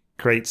 it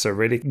creates a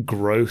really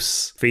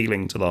gross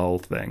feeling to the whole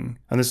thing.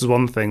 And this is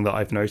one thing that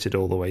I've noted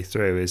all the way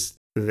through is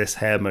this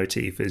hair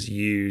motif is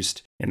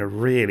used in a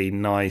really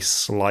nice,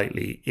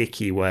 slightly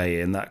icky way,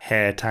 in that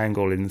hair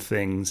tangle in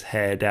things,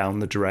 hair down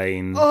the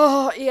drain.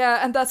 Oh,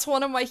 yeah, and that's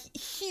one of my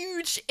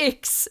huge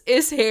icks,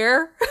 is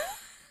hair.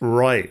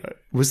 Right.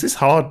 Was this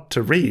hard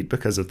to read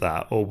because of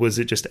that, or was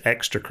it just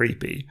extra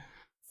creepy?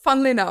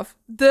 Funnily enough,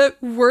 the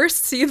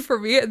worst scene for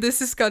me, and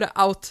this is gonna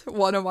out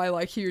one of my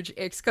like huge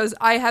icks, because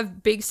I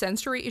have big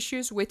sensory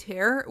issues with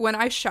hair. When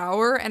I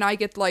shower and I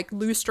get like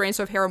loose strands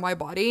of hair on my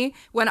body,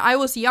 when I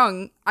was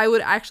young, I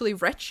would actually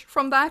retch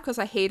from that because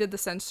I hated the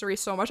sensory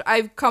so much.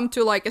 I've come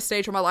to like a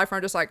stage of my life where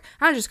I'm just like,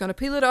 I'm just gonna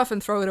peel it off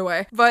and throw it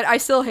away. But I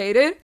still hate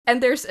it.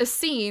 And there's a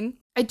scene,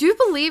 I do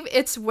believe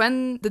it's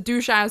when the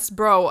douche-ass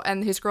bro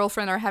and his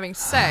girlfriend are having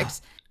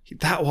sex.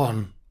 That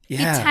one.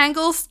 Yeah. He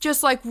tangles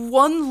just like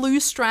one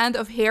loose strand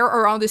of hair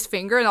around his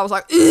finger, and I was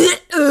like,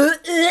 Yeah.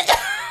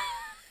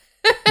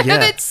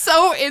 And it's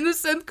so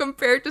innocent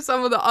compared to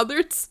some of the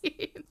other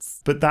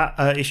scenes. But that,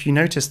 if you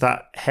notice,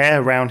 that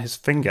hair around his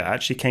finger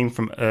actually came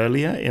from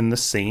earlier in the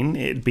scene.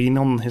 It had been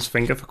on his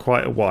finger for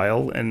quite a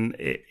while, and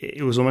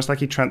it was almost like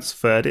he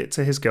transferred it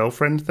to his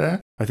girlfriend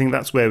there. I think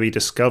that's where we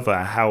discover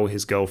how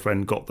his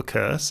girlfriend got the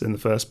curse in the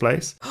first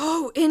place.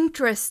 Oh,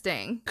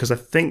 interesting. Because I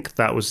think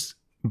that was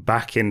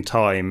back in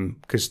time,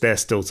 because they're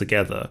still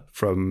together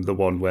from the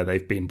one where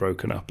they've been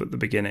broken up at the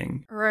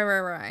beginning.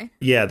 Right.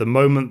 Yeah, the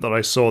moment that I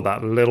saw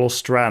that little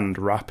strand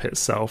wrap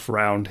itself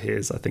around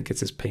his, I think it's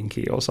his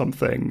pinky or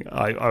something,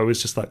 I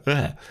was just like,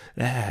 there.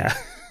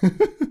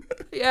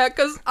 Yeah,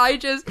 because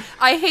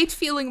I hate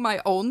feeling my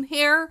own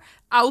hair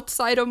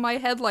outside of my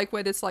head, like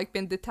when it's like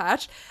been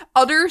detached.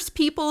 Others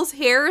people's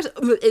hairs,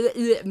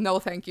 no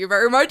thank you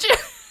very much.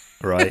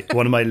 Right.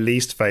 One of my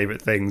least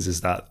favorite things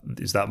is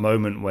that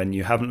moment when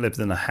you haven't lived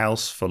in a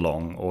house for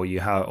long, or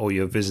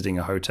you're visiting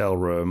a hotel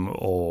room,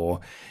 or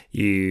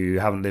you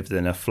haven't lived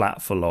in a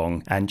flat for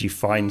long, and you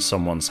find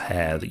someone's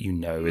hair that you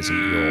know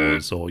isn't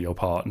yours or your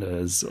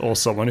partner's or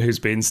someone who's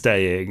been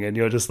staying, and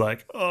you're just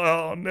like,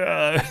 oh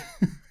no.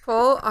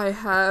 Paul, I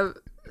have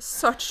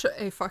such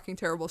a fucking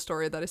terrible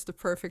story that is the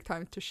perfect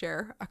time to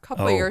share. A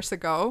couple of years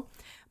ago,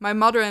 my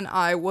mother and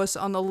I was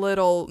on a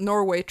little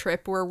Norway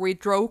trip where we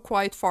drove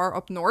quite far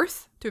up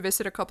north to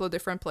visit a couple of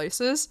different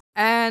places.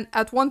 And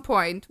at one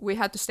point, we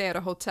had to stay at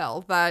a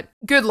hotel that,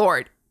 good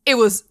lord, it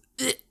was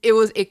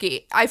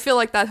icky. I feel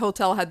like that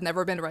hotel had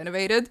never been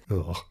renovated.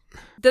 Ugh.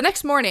 The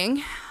next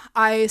morning,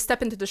 I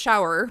step into the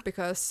shower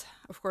because,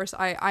 of course,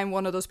 I'm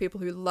one of those people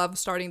who love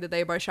starting the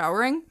day by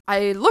showering.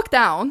 I look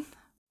down,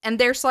 and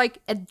there's like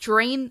a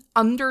drain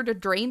under the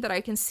drain that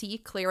I can see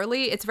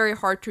clearly. It's very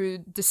hard to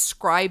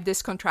describe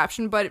this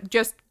contraption, but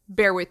just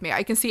bear with me.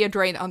 I can see a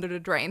drain under the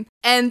drain.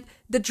 And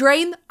the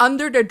drain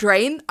under the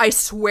drain, I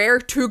swear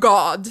to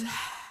God,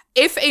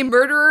 if a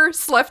murderer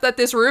slept at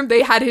this room,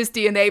 they had his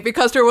DNA,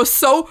 because there was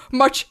so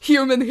much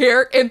human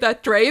hair in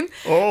that drain.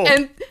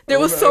 And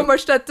there was so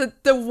much that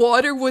the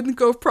water wouldn't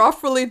go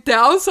properly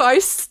down. So I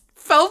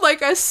felt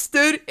like I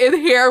stood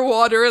in hair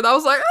water, and I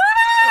was like,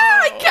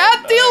 I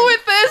can't deal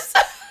with this.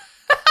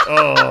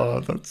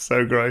 Oh, that's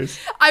so gross.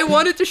 I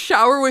wanted to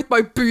shower with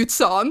my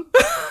boots on.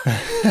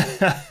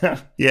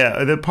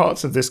 Yeah, there are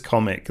parts of this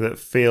comic that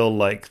feel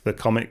like the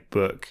comic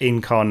book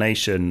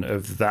incarnation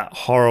of that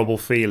horrible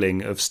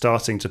feeling of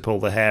starting to pull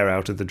the hair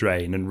out of the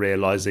drain and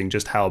realizing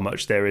just how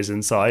much there is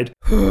inside.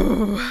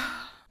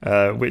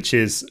 Which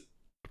is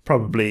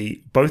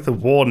probably both a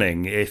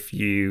warning if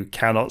you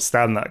cannot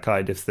stand that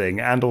kind of thing,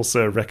 and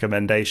also a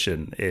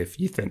recommendation if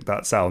you think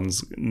that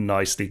sounds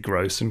nicely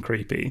gross and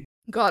creepy.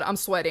 God, I'm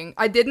sweating.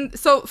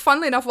 So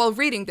funnily enough, while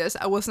reading this,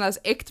 I wasn't as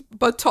icked,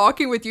 but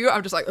talking with you,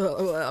 I'm just like,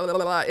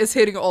 it's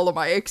hitting all of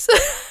my icks.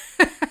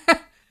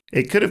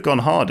 It could have gone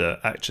harder,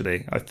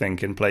 actually, I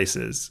think, in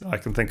places. I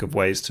can think of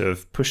ways to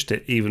have pushed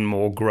it even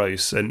more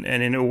gross, and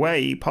in a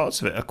way,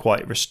 parts of it are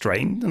quite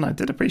restrained, and I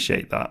did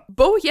appreciate that.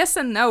 Both yes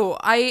and no.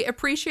 I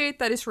appreciate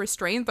that it's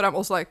restrained, but I'm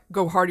also like,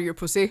 go harder, you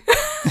pussy.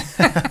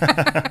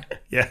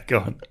 Yeah, go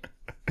on.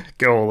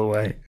 Go all the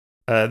way.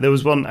 There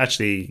was one,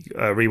 actually,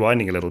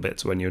 rewinding a little bit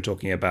to when you were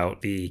talking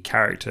about the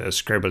character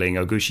scribbling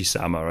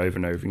Ogushi-sama over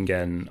and over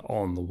again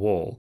on the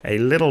wall. A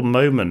little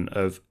moment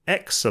of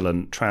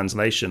excellent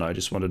translation I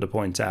just wanted to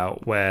point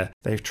out, where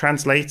they've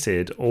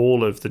translated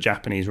all of the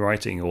Japanese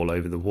writing all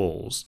over the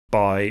walls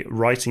by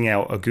writing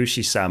out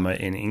Ogushi-sama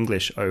in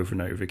English over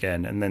and over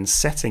again, and then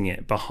setting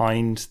it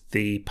behind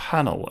the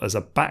panel as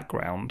a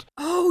background.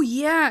 Oh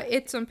yeah,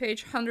 it's on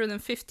page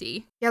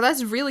 150. Yeah,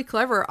 that's really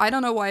clever. I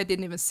don't know why I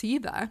didn't even see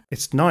that.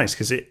 It's nice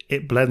because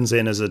it blends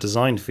in as a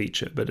design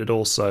feature, but it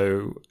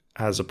also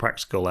has a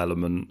practical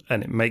element,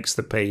 and it makes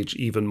the page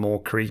even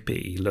more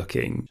creepy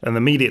looking. And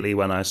immediately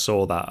when I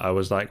saw that, I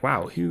was like,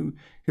 wow, who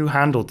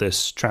handled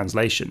this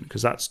translation?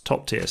 Because that's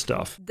top tier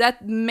stuff.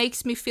 That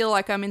makes me feel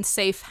like I'm in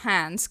safe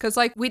hands, because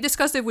like we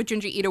discussed it with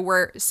Junji Ito,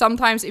 where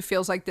sometimes it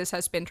feels like this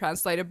has been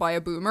translated by a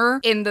boomer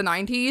in the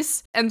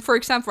 90s. And for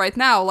example, right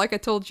now, like I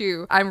told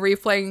you, I'm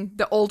replaying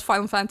the old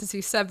Final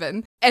Fantasy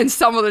VII, and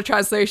some of the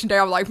translation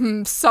there, I'm like,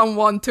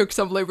 someone took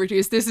some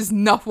liberties. This is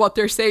not what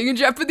they're saying in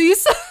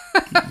Japanese.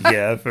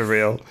 Yeah, for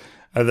real.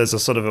 There's a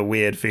sort of a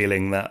weird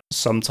feeling that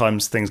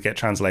sometimes things get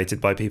translated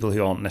by people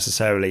who aren't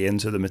necessarily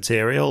into the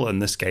material,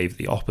 and this gave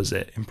the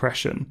opposite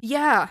impression.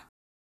 Yeah.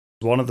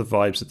 One of the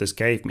vibes that this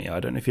gave me,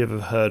 I don't know if you've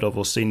ever heard of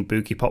or seen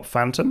Bookie Pop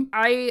Phantom.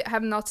 I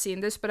have not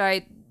seen this, but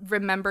I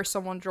remember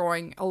someone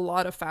drawing a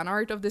lot of fan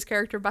art of this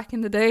character back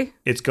in the day.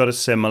 It's got a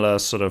similar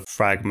sort of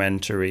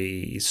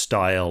fragmentary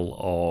style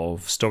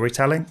of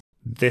storytelling.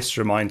 This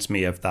reminds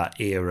me of that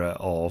era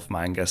of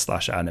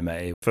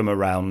manga/anime from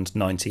around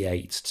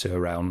 98 to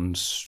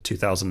around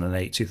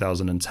 2008,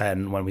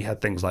 2010, when we had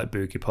things like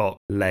Bookie Pop,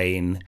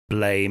 Lane,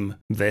 Blame,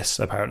 this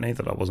apparently,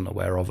 that I wasn't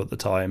aware of at the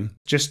time.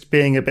 Just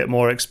being a bit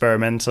more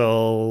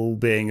experimental,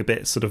 being a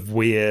bit sort of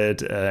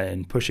weird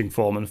and pushing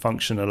form and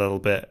function a little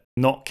bit.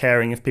 Not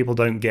caring if people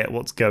don't get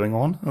what's going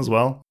on as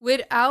well.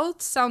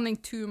 Without sounding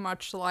too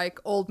much like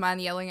Old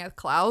Man Yelling at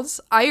Clouds,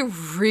 I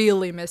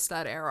really miss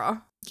that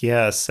era.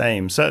 Yeah,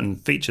 same. Certain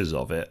features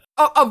of it.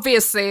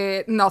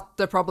 Obviously, not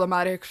the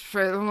problematic.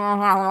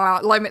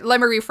 Let me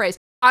rephrase.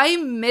 I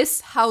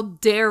miss how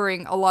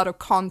daring a lot of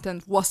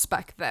content was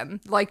back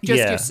then. Like,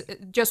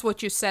 just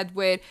what you said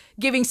with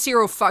giving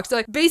zero fucks.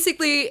 Like,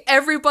 basically,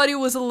 everybody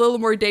was a little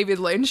more David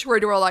Lynch, where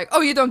they were like,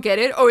 oh, you don't get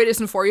it? Oh, it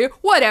isn't for you?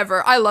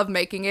 Whatever. I love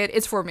making it.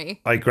 It's for me.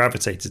 I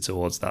gravitated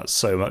towards that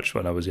so much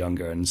when I was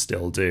younger and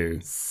still do.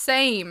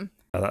 Same.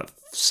 That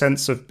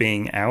sense of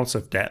being out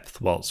of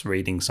depth whilst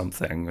reading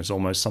something is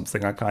almost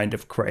something I kind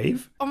of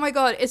crave. Oh my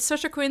god, it's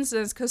such a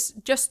coincidence, because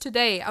just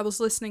today I was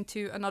listening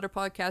to another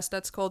podcast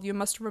that's called You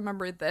Must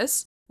Remember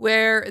This,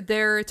 where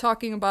they're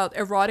talking about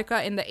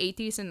erotica in the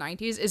 80s and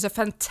 90s. Is a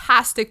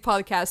fantastic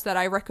podcast that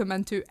I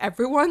recommend to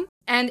everyone.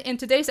 And in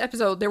today's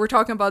episode, they were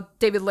talking about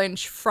David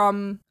Lynch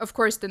from, of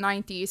course, the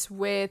 90s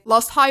with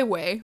Lost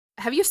Highway.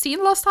 Have you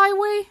seen Lost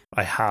Highway?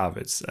 I have.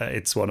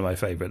 It's one of my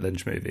favorite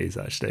Lynch movies,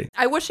 actually.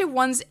 I watched it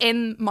once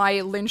in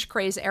my Lynch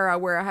craze era,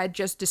 where I had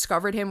just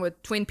discovered him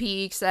with Twin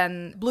Peaks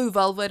and Blue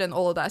Velvet and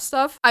all of that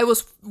stuff. I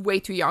was way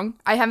too young.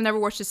 I have never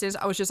watched it since.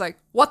 I was just like,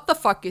 what the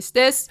fuck is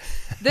this?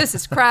 This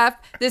is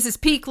crap. This is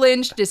peak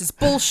Lynch. This is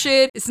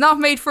bullshit. It's not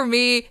made for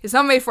me. It's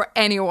not made for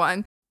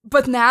anyone.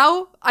 But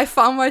now I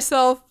found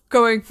myself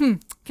going, can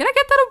I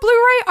get that on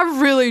Blu-ray?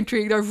 I'm really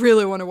intrigued. I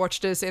really want to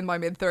watch this in my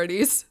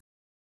mid-30s.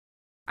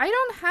 I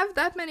don't have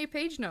that many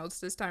page notes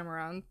this time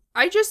around.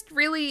 I just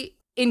really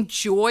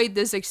enjoyed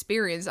this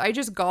experience. I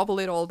just gobble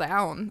it all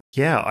down.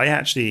 Yeah, I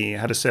actually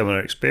had a similar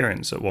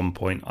experience at one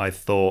point. I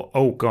thought,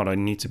 oh god, I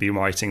need to be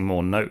writing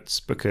more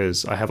notes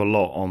because I have a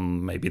lot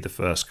on maybe the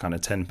first kind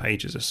of 10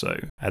 pages or so.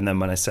 And then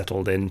when I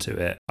settled into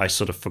it, I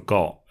sort of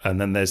forgot.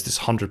 And then there's this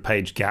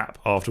 100-page gap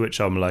after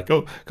which I'm like,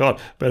 oh god,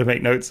 better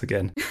make notes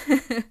again.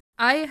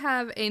 I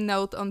have a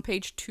note on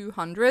page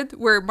 200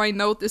 where my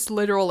note is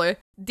literally,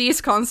 these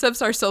concepts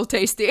are so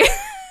tasty.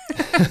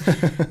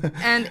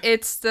 And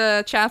it's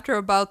the chapter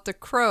about the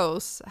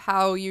crows,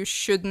 how you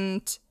should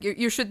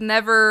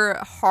never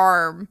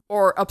harm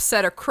or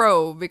upset a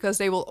crow because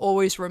they will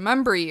always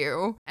remember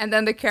you. And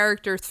then the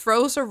character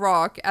throws a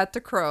rock at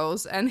the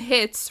crows and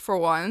hits for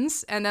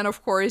once. And then,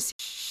 of course,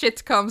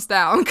 shit comes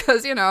down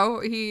because,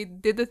 he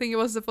did the thing he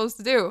was supposed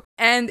to do.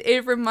 And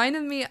it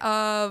reminded me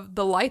of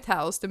The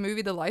Lighthouse, the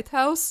movie The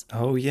Lighthouse.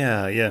 Oh,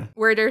 yeah.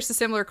 Where there's a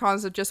similar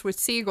concept just with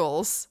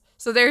seagulls.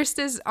 So there's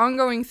this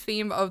ongoing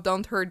theme of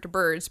don't hurt the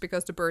birds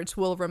because the birds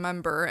will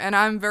remember. And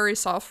I'm very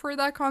soft for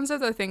that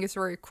concept. I think it's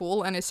very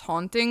cool and it's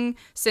haunting.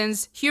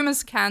 Since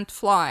humans can't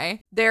fly,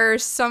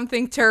 there's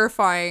something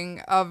terrifying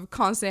of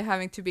constantly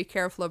having to be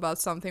careful about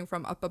something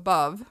from up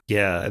above.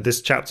 Yeah,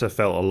 this chapter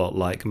felt a lot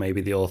like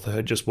maybe the author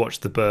had just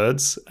watched the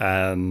birds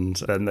and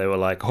then they were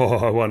like, oh,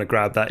 I want to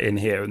grab that in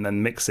here and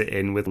then mix it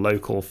in with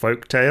local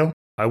folktale.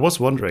 I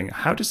was wondering,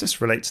 how does this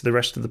relate to the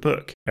rest of the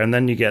book? And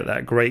then you get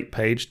that great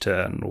page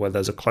turn where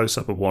there's a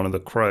close-up of one of the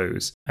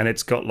crows, and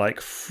it's got like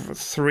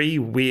 3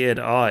 weird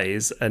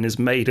eyes and is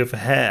made of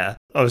hair.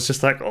 I was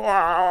just like,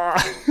 wow.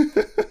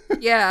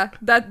 Yeah,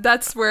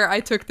 that's where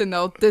I took the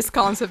note. This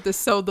concept is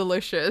so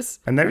delicious.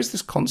 And there is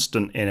this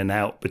constant in and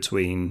out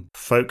between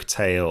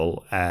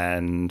folktale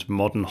and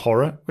modern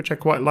horror, which I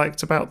quite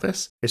liked about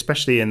this,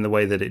 especially in the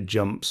way that it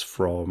jumps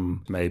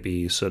from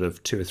maybe sort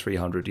of 200 or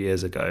 300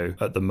 years ago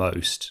at the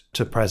most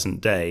to present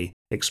day,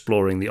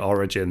 exploring the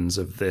origins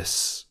of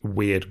this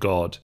weird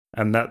god.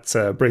 And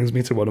that brings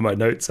me to one of my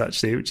notes,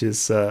 actually, which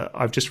is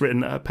I've just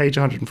written page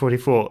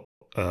 144.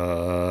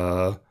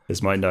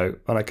 Is my note,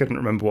 and I couldn't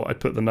remember what I'd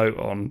put the note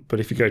on, but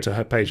if you go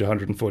to page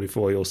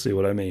 144, you'll see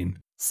what I mean.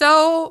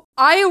 So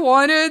I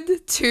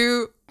wanted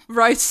to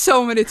write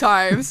so many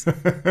times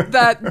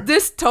that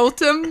this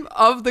totem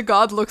of the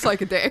god looks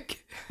like a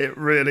dick. It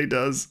really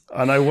does.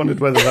 And I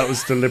wondered whether that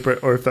was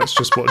deliberate or if that's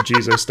just what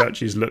Jesus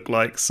statues look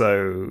like,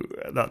 so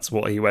that's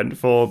what he went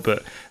for.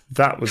 But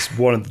that was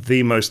one of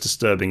the most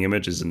disturbing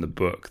images in the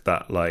book,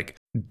 that like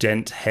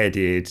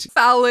dent-headed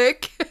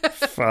phallic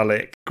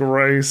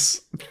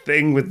gross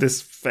thing with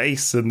this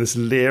face and this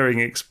leering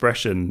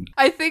expression.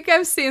 I think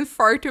I've seen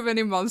far too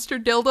many monster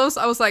dildos.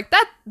 I was like,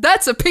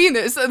 that's a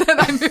penis, and then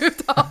I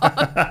moved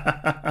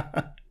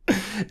on.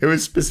 It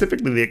was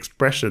specifically the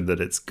expression that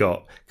it's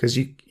got, because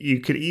you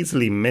could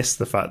easily miss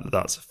the fact that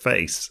that's a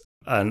face.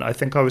 And I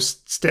think I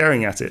was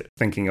staring at it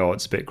thinking, oh,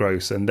 it's a bit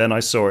gross. And then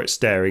I saw it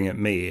staring at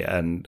me.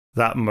 And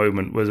that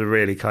moment was a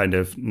really kind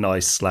of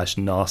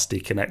nice/nasty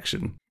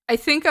connection. I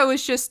think I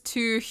was just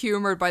too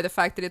humored by the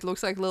fact that it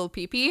looks like little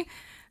pee-pee.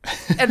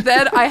 And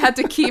then I had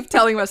to keep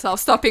telling myself,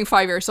 stop being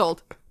 5 years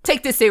old.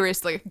 Take this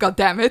seriously. God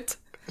damn it.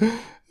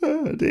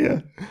 Oh,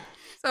 dear.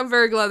 So I'm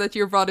very glad that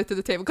you brought it to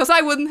the table. Because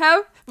I wouldn't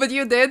have, but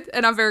you did.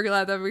 And I'm very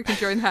glad that we can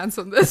join hands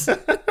on this.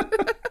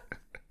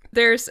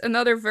 There's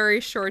another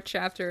very short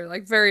chapter,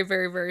 like very,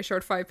 very, very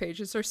short, 5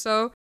 pages or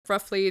so.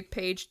 Roughly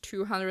page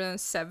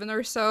 207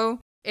 or so.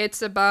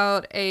 It's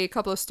about a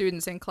couple of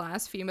students in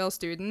class, female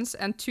students,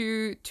 and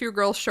two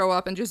girls show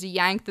up and just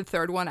yank the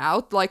third one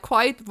out, like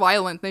quite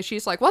violent. And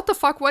she's like, what the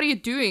fuck, what are you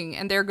doing?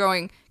 And they're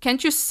going,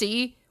 can't you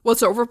see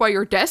what's over by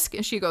your desk?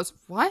 And she goes,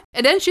 what?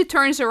 And then she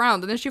turns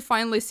around and then she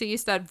finally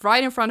sees that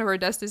right in front of her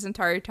desk this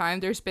entire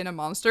time there's been a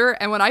monster.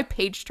 And when I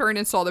page turned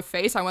and saw the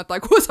face, I went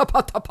like, what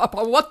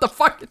the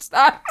fuck is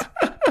that?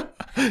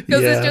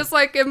 Because it's just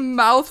like a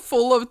mouth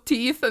full of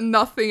teeth and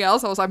nothing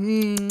else. I was like,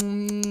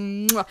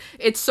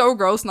 it's so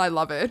gross and I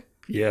love it.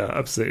 Yeah,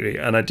 absolutely.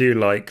 And I do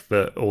like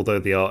that although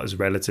the art is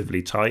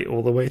relatively tight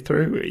all the way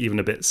through, even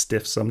a bit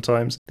stiff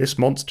sometimes, this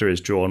monster is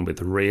drawn with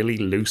really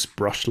loose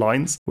brush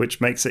lines,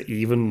 which makes it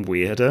even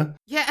weirder.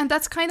 Yeah, and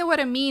that's kind of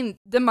what I mean.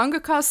 The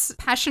mangaka's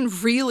passion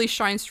really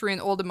shines through in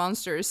all the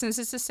monsters, since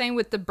it's the same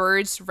with the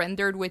birds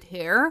rendered with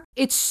hair.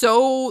 It's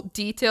so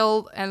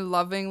detailed and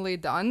lovingly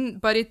done,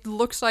 but it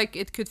looks like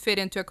it could fit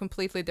into a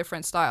completely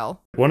different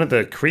style. One of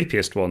the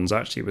creepiest ones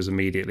actually was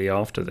immediately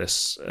after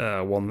this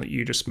one that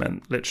you just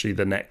meant, literally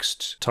the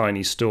next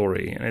tiny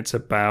story. And it's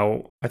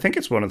about, I think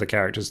it's one of the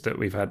characters that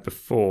we've had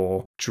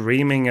before,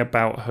 dreaming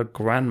about her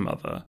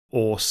grandmother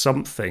or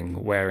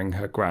something wearing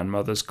her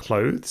grandmother's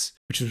clothes,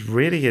 which is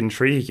really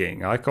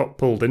intriguing. I got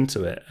pulled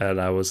into it and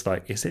I was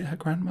like, is it her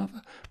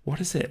grandmother? What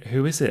is it?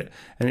 Who is it?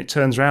 And it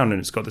turns around and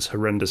it's got this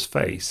horrendous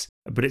face.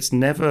 But it's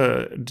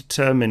never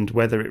determined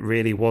whether it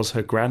really was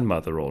her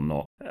grandmother or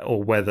not,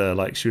 or whether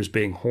like she was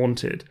being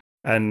haunted.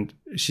 And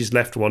she's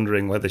left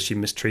wondering whether she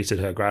mistreated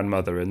her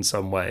grandmother in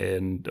some way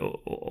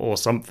or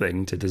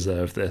something to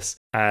deserve this.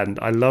 And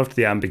I loved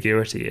the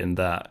ambiguity in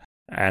that.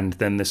 And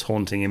then this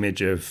haunting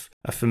image of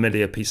a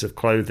familiar piece of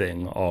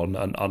clothing on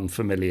an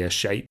unfamiliar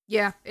shape.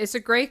 Yeah, it's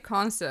a great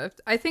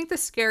concept. I think the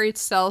scare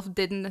itself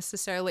didn't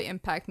necessarily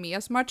impact me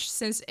as much,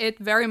 since it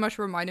very much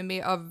reminded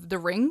me of The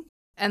Ring.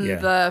 And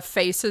the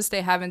faces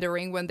they have in The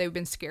Ring when they've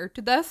been scared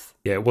to death.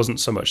 Yeah, it wasn't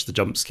so much the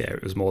jump scare,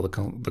 it was more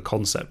the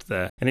concept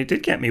there. And it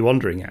did get me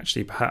wondering,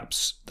 actually,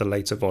 perhaps the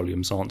later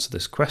volumes answer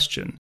this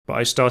question. But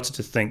I started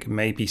to think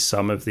maybe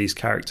some of these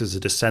characters are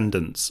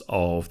descendants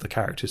of the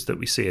characters that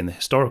we see in the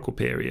historical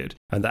period,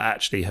 and that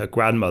actually her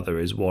grandmother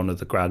is one of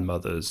the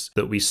grandmothers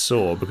that we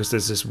saw, because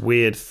there's this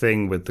weird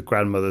thing with the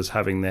grandmothers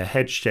having their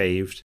head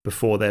shaved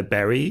before they're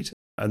buried,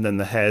 and then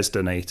the hair's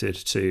donated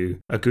to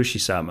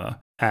Agushi-sama.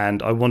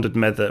 And I wondered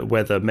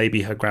whether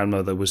maybe her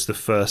grandmother was the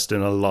first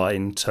in a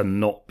line to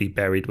not be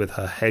buried with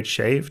her head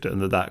shaved,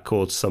 and that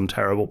caused some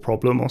terrible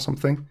problem or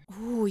something.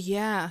 Ooh,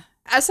 yeah.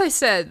 As I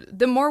said,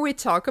 the more we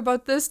talk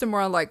about this, the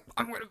more I'm like,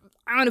 I'm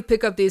gonna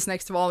pick up these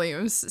next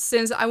volumes,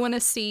 since I want to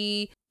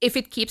see if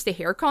it keeps the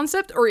hair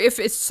concept or if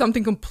it's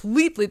something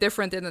completely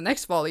different in the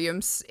next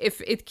volumes.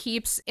 If it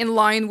keeps in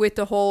line with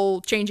the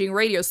whole changing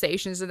radio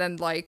stations and then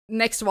like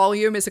next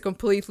volume is a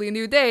completely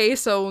new day,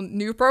 so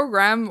new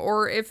program,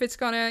 or if it's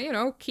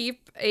gonna,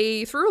 keep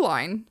a through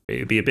line.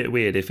 It'd be a bit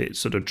weird if it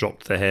sort of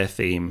dropped the hair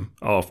theme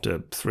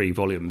after 3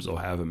 volumes or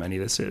however many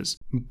this is.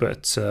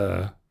 But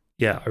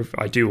yeah,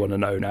 I do want to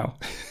know now.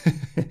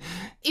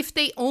 If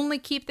they only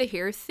keep the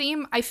hair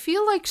theme, I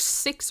feel like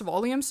 6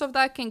 volumes of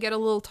that can get a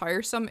little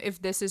tiresome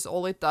if this is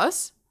all it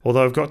does.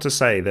 Although I've got to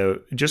say, though,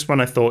 just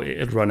when I thought it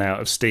had run out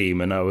of steam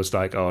and I was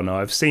like, oh no,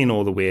 I've seen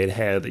all the weird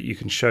hair that you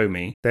can show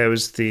me, there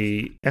was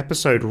the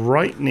episode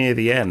right near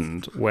the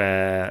end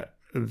where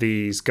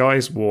these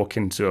guys walk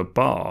into a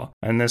bar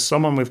and there's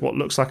someone with what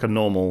looks like a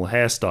normal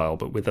hairstyle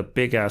but with a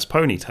big ass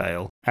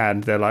ponytail,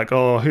 and they're like,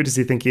 oh, who does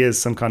he think he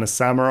is, some kind of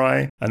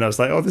samurai? And I was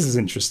like, oh, this is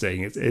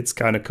interesting. It's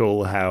kind of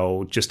cool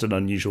how just an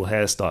unusual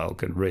hairstyle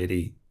can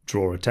really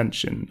draw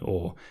attention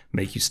or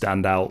make you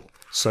stand out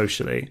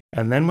socially.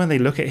 And then when they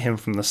look at him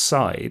from the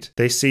side,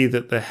 they see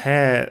that the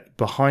hair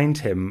behind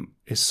him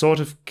is sort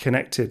of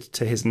connected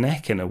to his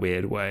neck in a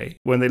weird way.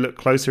 When they look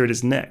closer at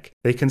his neck,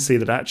 they can see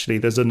that actually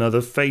there's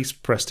another face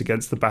pressed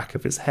against the back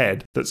of his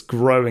head that's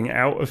growing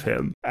out of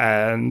him.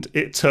 And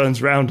it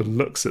turns around and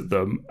looks at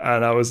them.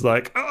 And I was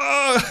like,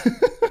 ah!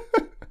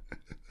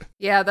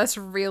 Yeah, that's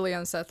really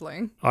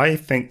unsettling. I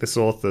think this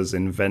author's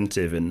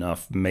inventive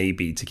enough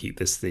maybe to keep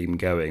this theme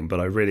going, but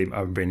I'm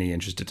really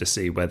interested to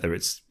see whether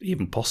it's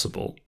even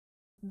possible.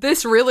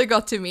 This really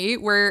got to me,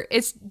 where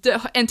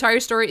the entire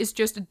story is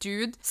just a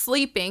dude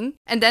sleeping,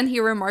 and then he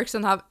remarks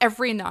on how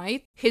every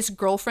night his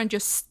girlfriend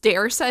just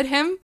stares at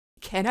him.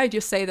 Can I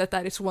just say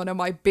that is one of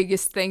my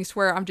biggest things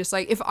where I'm just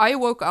like, if I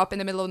woke up in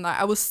the middle of the night,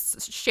 I was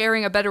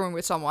sharing a bedroom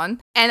with someone,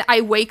 and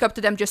I wake up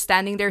to them just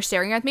standing there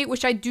staring at me,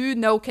 which I do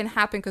know can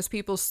happen because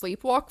people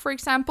sleepwalk, for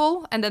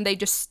example, and then they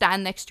just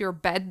stand next to your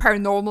bed,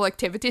 paranormal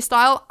activity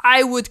style,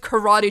 I would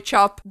karate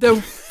chop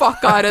the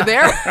fuck out of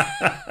there.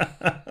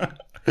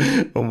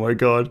 Oh my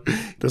god,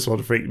 this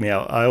one freaked me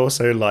out. I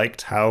also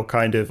liked how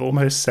kind of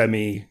almost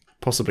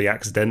possibly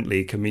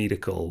accidentally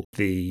comedical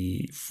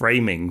the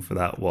framing for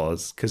that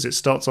was, because it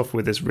starts off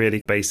with this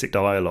really basic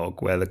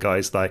dialogue where the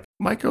guy's like,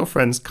 my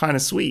girlfriend's kind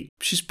of sweet,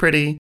 she's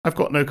pretty, I've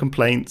got no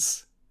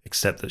complaints,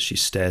 except that she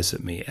stares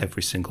at me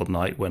every single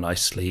night when I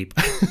sleep.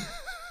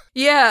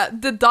 Yeah,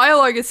 the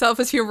dialogue itself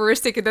is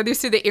humoristic, and then you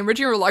see the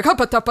imagery and you're like,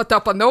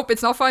 nope,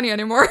 it's not funny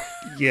anymore.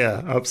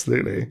 Yeah,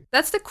 absolutely.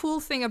 That's the cool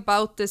thing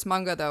about this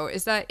manga, though,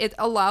 is that it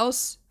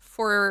allows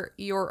for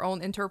your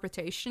own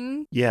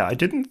interpretation. Yeah, I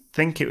didn't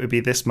think it would be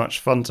this much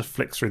fun to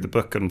flick through the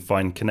book and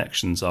find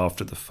connections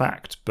after the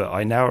fact, but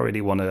I now really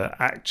want to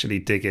actually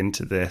dig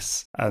into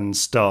this and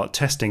start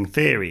testing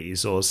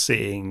theories or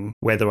seeing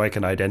whether I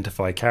can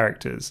identify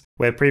characters,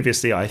 where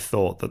previously I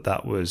thought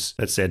that was,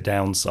 let's say, a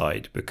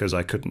downside because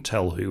I couldn't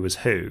tell who was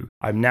who.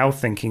 I'm now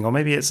thinking, or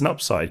maybe it's an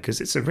upside, because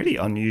it's a really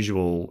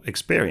unusual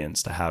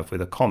experience to have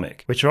with a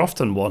comic, which are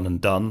often one and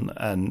done,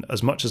 and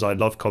as much as I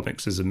love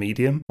comics as a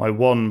medium, my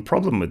one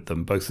problem with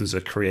them, both as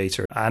a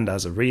creator and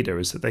as a reader,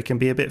 is that they can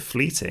be a bit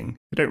fleeting.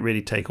 They don't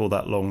really take all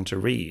that long to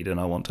read, and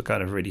I want to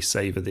kind of really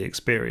savor the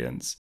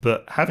experience.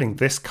 But having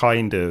this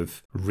kind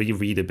of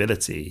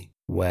rereadability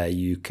where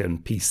you can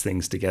piece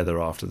things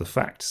together after the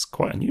fact is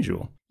quite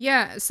unusual.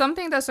 Yeah,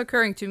 something that's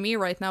occurring to me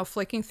right now,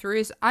 flicking through,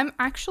 is I'm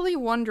actually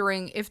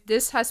wondering if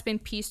this has been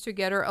pieced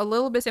together a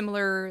little bit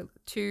similar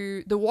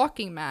to The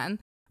Walking Man,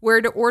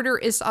 where the order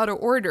is out of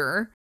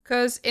order.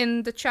 Because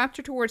in the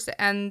chapter towards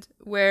the end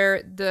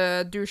where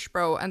the douche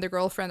bro and the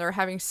girlfriend are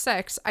having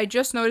sex, I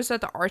just noticed that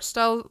the art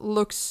style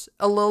looks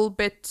a little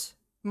bit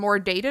more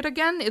dated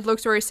again. It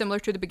looks very similar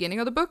to the beginning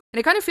of the book. And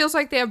it kind of feels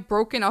like they have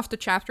broken off the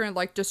chapter and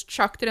like just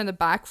chucked it in the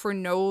back for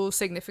no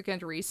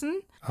significant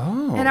reason.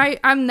 Oh. And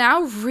I'm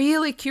now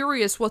really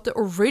curious what the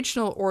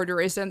original order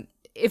is and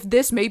if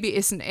this maybe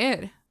isn't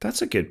it.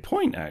 That's a good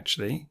point,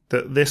 actually.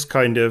 That this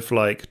kind of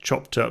like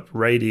chopped up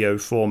radio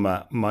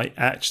format might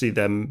actually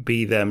then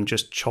be them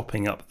just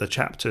chopping up the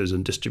chapters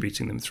and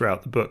distributing them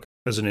throughout the book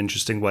as an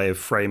interesting way of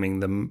framing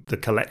them, the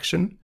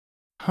collection.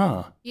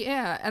 Huh.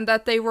 Yeah, and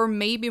that they were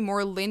maybe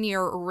more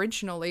linear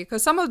originally,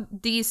 because some of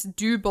these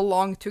do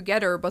belong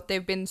together, but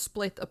they've been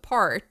split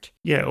apart.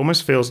 Yeah, it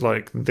almost feels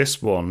like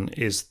this one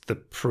is the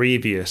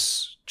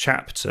previous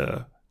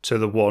chapter to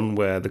the one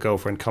where the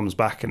girlfriend comes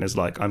back and is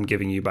like, I'm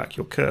giving you back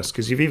your curse.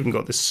 Because you've even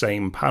got this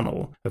same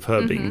panel of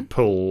her being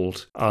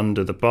pulled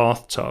under the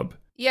bathtub.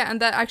 Yeah,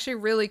 and that actually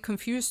really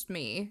confused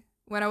me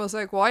when I was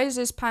like, why is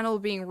this panel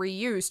being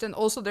reused? And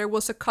also there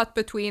was a cut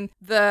between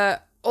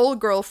the old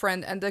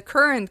girlfriend and the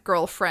current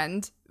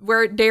girlfriend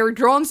where they're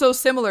drawn so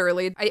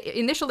similarly. I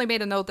initially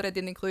made a note that I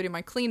didn't include in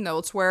my clean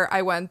notes where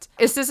I went,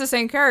 is this the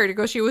same character?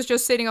 Because she was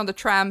just sitting on the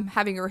tram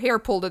having her hair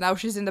pulled and now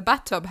she's in the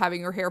bathtub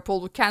having her hair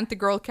pulled. Can't the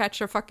girl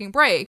catch a fucking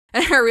break?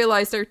 And I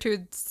realized they're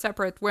two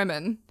separate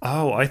women.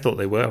 Oh, I thought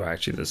they were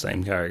actually the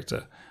same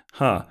character.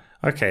 Huh.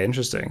 Okay,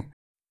 interesting.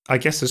 I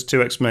guess there's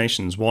two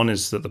explanations. One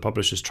is that the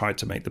publishers tried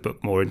to make the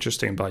book more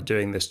interesting by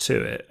doing this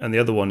to it. And the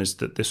other one is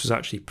that this was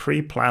actually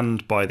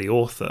pre-planned by the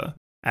author.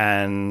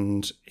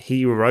 And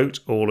he wrote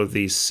all of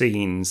these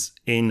scenes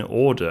in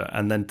order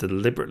and then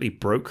deliberately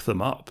broke them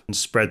up and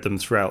spread them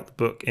throughout the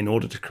book in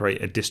order to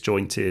create a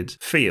disjointed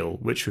feel,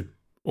 which would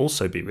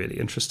also be really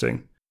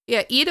interesting.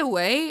 Yeah, either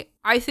way,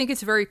 I think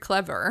it's very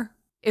clever,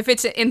 if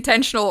it's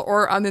intentional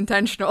or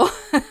unintentional.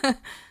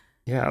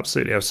 Yeah,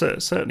 absolutely. I've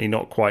certainly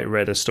not quite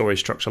read a story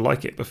structure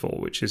like it before,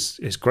 which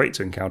is great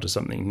to encounter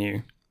something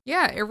new.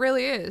 Yeah, it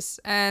really is.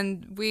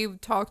 And we've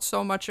talked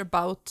so much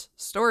about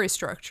story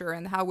structure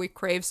and how we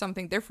crave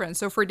something different.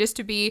 So for this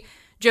to be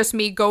just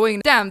me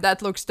going, damn,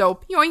 that looks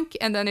dope, yoink,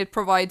 and then it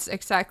provides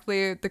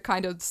exactly the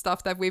kind of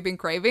stuff that we've been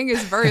craving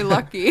is very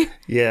lucky.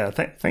 Yeah,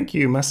 thank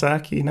you,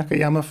 Masaaki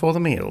Nakayama, for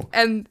the meal.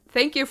 And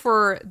thank you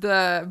for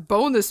the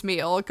bonus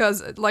meal,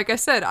 because like I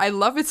said, I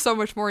love it so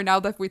much more now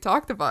that we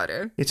talked about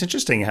it. It's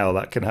interesting how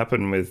that can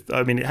happen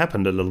it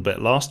happened a little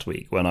bit last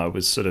week when I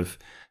was sort of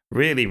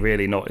really,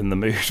 really not in the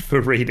mood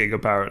for reading,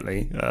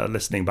 apparently,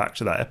 listening back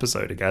to that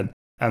episode again.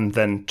 And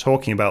then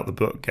talking about the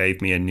book gave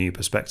me a new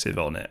perspective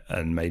on it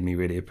and made me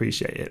really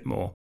appreciate it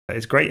more.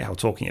 It's great how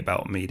talking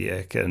about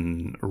media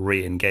can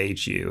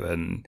re-engage you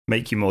and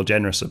make you more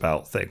generous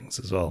about things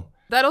as well.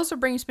 That also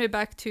brings me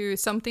back to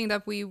something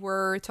that we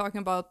were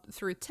talking about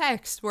through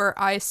text, where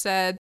I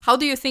said, how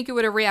do you think you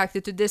would have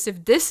reacted to this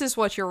if this is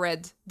what you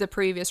read the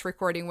previous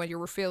recording when you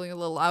were feeling a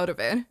little out of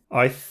it?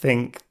 I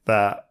think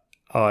that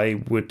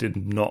I would have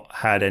not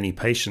had any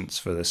patience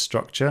for this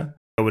structure.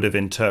 I would have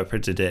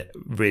interpreted it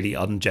really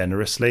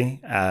ungenerously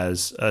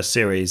as a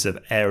series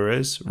of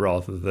errors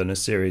rather than a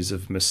series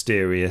of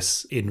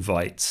mysterious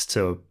invites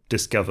to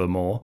discover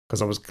more.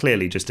 because I was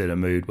clearly just in a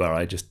mood where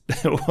I just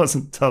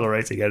wasn't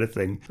tolerating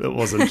anything that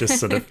wasn't just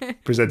sort of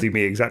presenting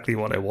me exactly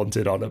what I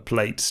wanted on a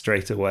plate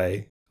straight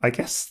away. I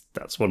guess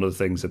that's one of the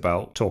things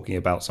about talking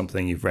about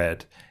something you've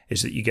read,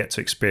 is that you get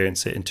to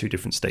experience it in two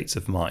different states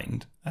of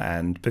mind.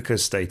 And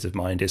because state of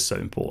mind is so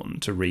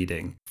important to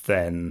reading,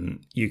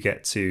 then you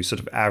get to sort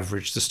of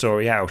average the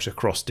story out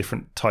across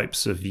different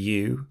types of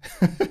you.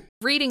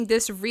 Reading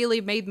this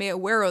really made me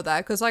aware of that,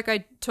 because like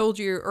I told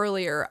you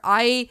earlier,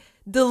 I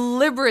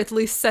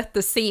deliberately set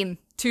the scene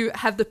to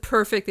have the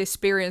perfect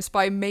experience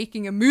by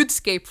making a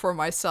moodscape for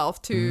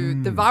myself to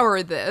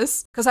devour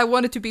this, because I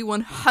wanted to be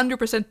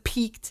 100%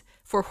 peaked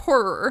for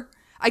horror.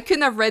 I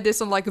couldn't have read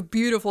this on like a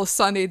beautiful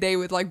sunny day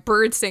with like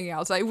birds singing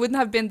outside. It wouldn't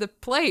have been the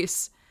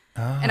place.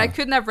 And I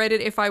couldn't have read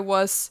it if I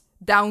was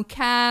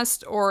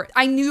downcast, or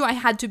I knew I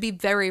had to be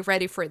very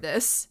ready for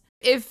this.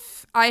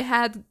 If I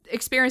had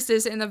experienced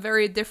this in a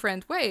very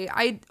different way,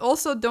 I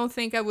also don't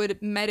think I would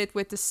have met it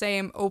with the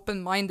same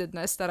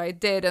open-mindedness that I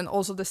did, and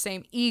also the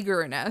same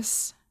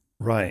eagerness.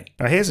 Right.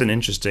 Now, here's an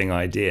interesting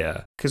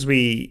idea, because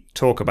we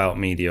talk about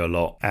media a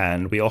lot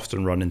and we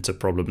often run into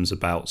problems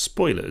about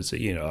spoilers.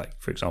 You know, like,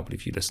 for example,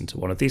 if you listen to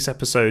one of these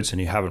episodes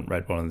and you haven't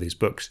read one of these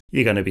books,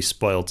 you're going to be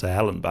spoiled to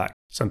hell and back.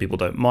 Some people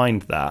don't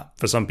mind that.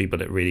 For some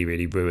people, it really,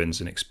 really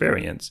ruins an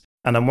experience.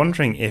 And I'm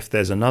wondering if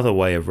there's another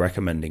way of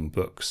recommending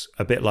books,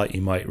 a bit like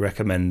you might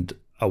recommend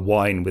a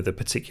wine with a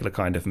particular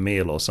kind of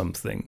meal or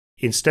something.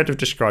 Instead of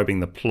describing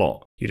the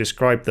plot, you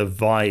describe the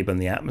vibe and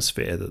the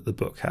atmosphere that the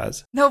book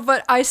has. No,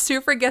 but I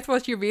super get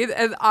what you mean,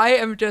 and I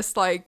am just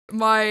like,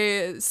 my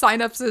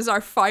synapses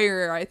are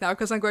firing right now,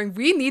 because I'm going,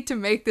 we need to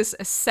make this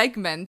a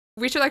segment.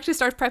 We should actually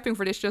start prepping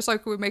for this, just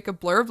like we make a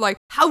blurb. Like,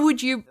 how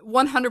would you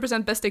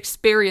 100% best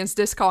experience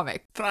this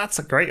comic? That's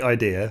a great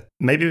idea.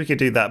 Maybe we could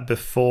do that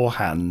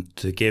beforehand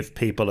to give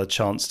people a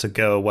chance to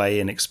go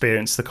away and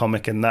experience the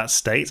comic in that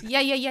state.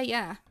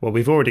 Yeah. Well,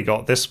 we've already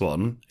got this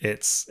one.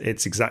 It's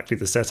exactly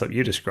the setup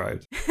you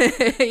described.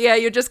 Yeah,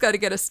 you just got to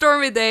get a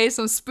stormy day,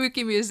 some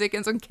spooky music,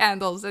 and some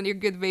candles, and you're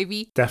good,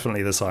 baby.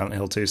 Definitely the Silent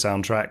Hill 2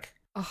 soundtrack.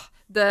 Oh,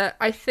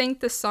 I think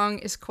the song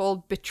is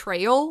called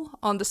Betrayal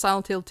on the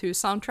Silent Hill 2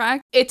 soundtrack.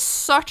 It's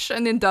such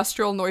an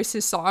industrial,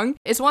 noisy song.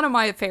 It's one of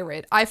my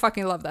favorite. I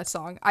fucking love that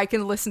song. I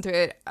can listen to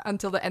it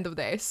until the end of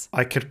days.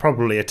 I could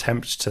probably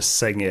attempt to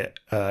sing it.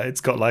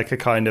 It's got like a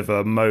kind of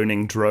a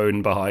moaning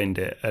drone behind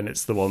it, and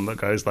it's the one that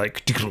goes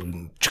like...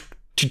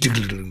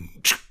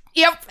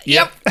 Yep.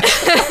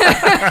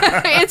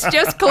 It's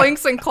just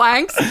clinks and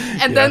clanks,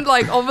 and then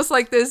like almost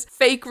like this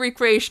fake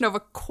recreation of a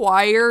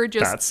choir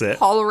just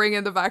hollering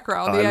in the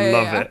background. I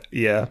love it.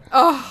 Yeah.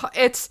 Oh,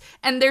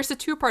 and there's a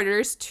two-parter.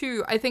 There's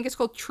two. I think it's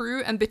called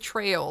True and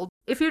Betrayal.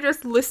 If you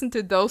just listen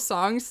to those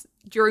songs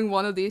during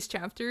one of these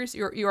chapters,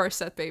 you are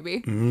set,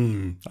 baby.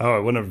 Oh, I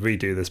want to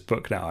redo this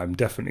book now. I'm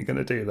definitely going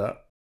to do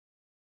that.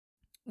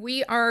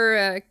 We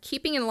are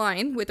keeping in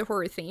line with the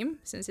horror theme,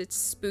 since it's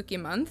spooky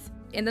month.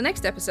 In the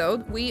next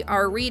episode, we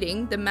are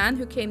reading The Man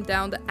Who Came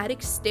Down the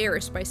Attic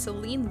Stairs by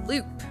Celine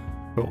Loop.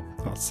 Cool.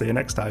 I'll see you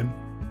next time.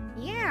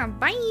 Yeah,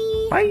 bye!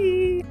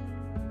 Bye!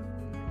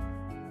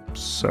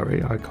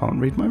 Sorry, I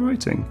can't read my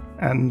writing.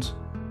 And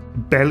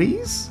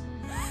bellies?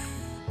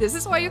 This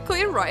is why you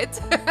clean right.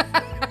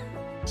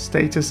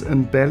 Status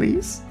and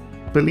bellies?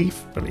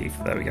 Belief.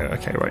 There we go.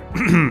 Okay, right.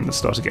 Let's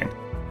start again.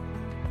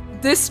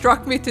 This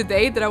struck me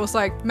today that I was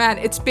like, man,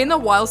 it's been a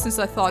while since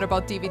I thought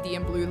about DVD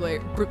and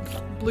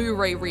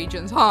Blu-ray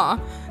regions, huh?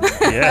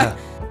 Yeah.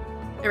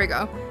 There we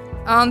go.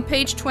 On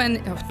page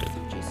 20... Oh,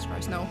 Jesus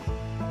Christ, no.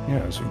 Yeah,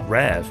 it was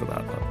rare for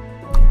that,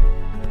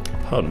 though.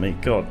 Pardon me,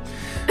 God.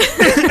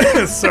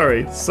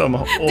 Sorry, some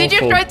awful... Did you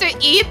try to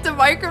eat the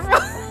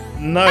microphone?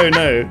 No.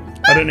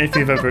 I don't know if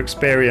you've ever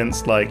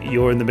experienced, like,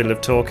 you're in the middle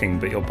of talking,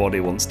 but your body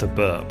wants to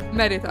burp.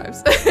 Many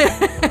times.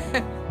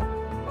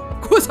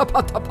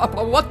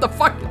 What the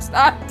fuck is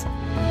that?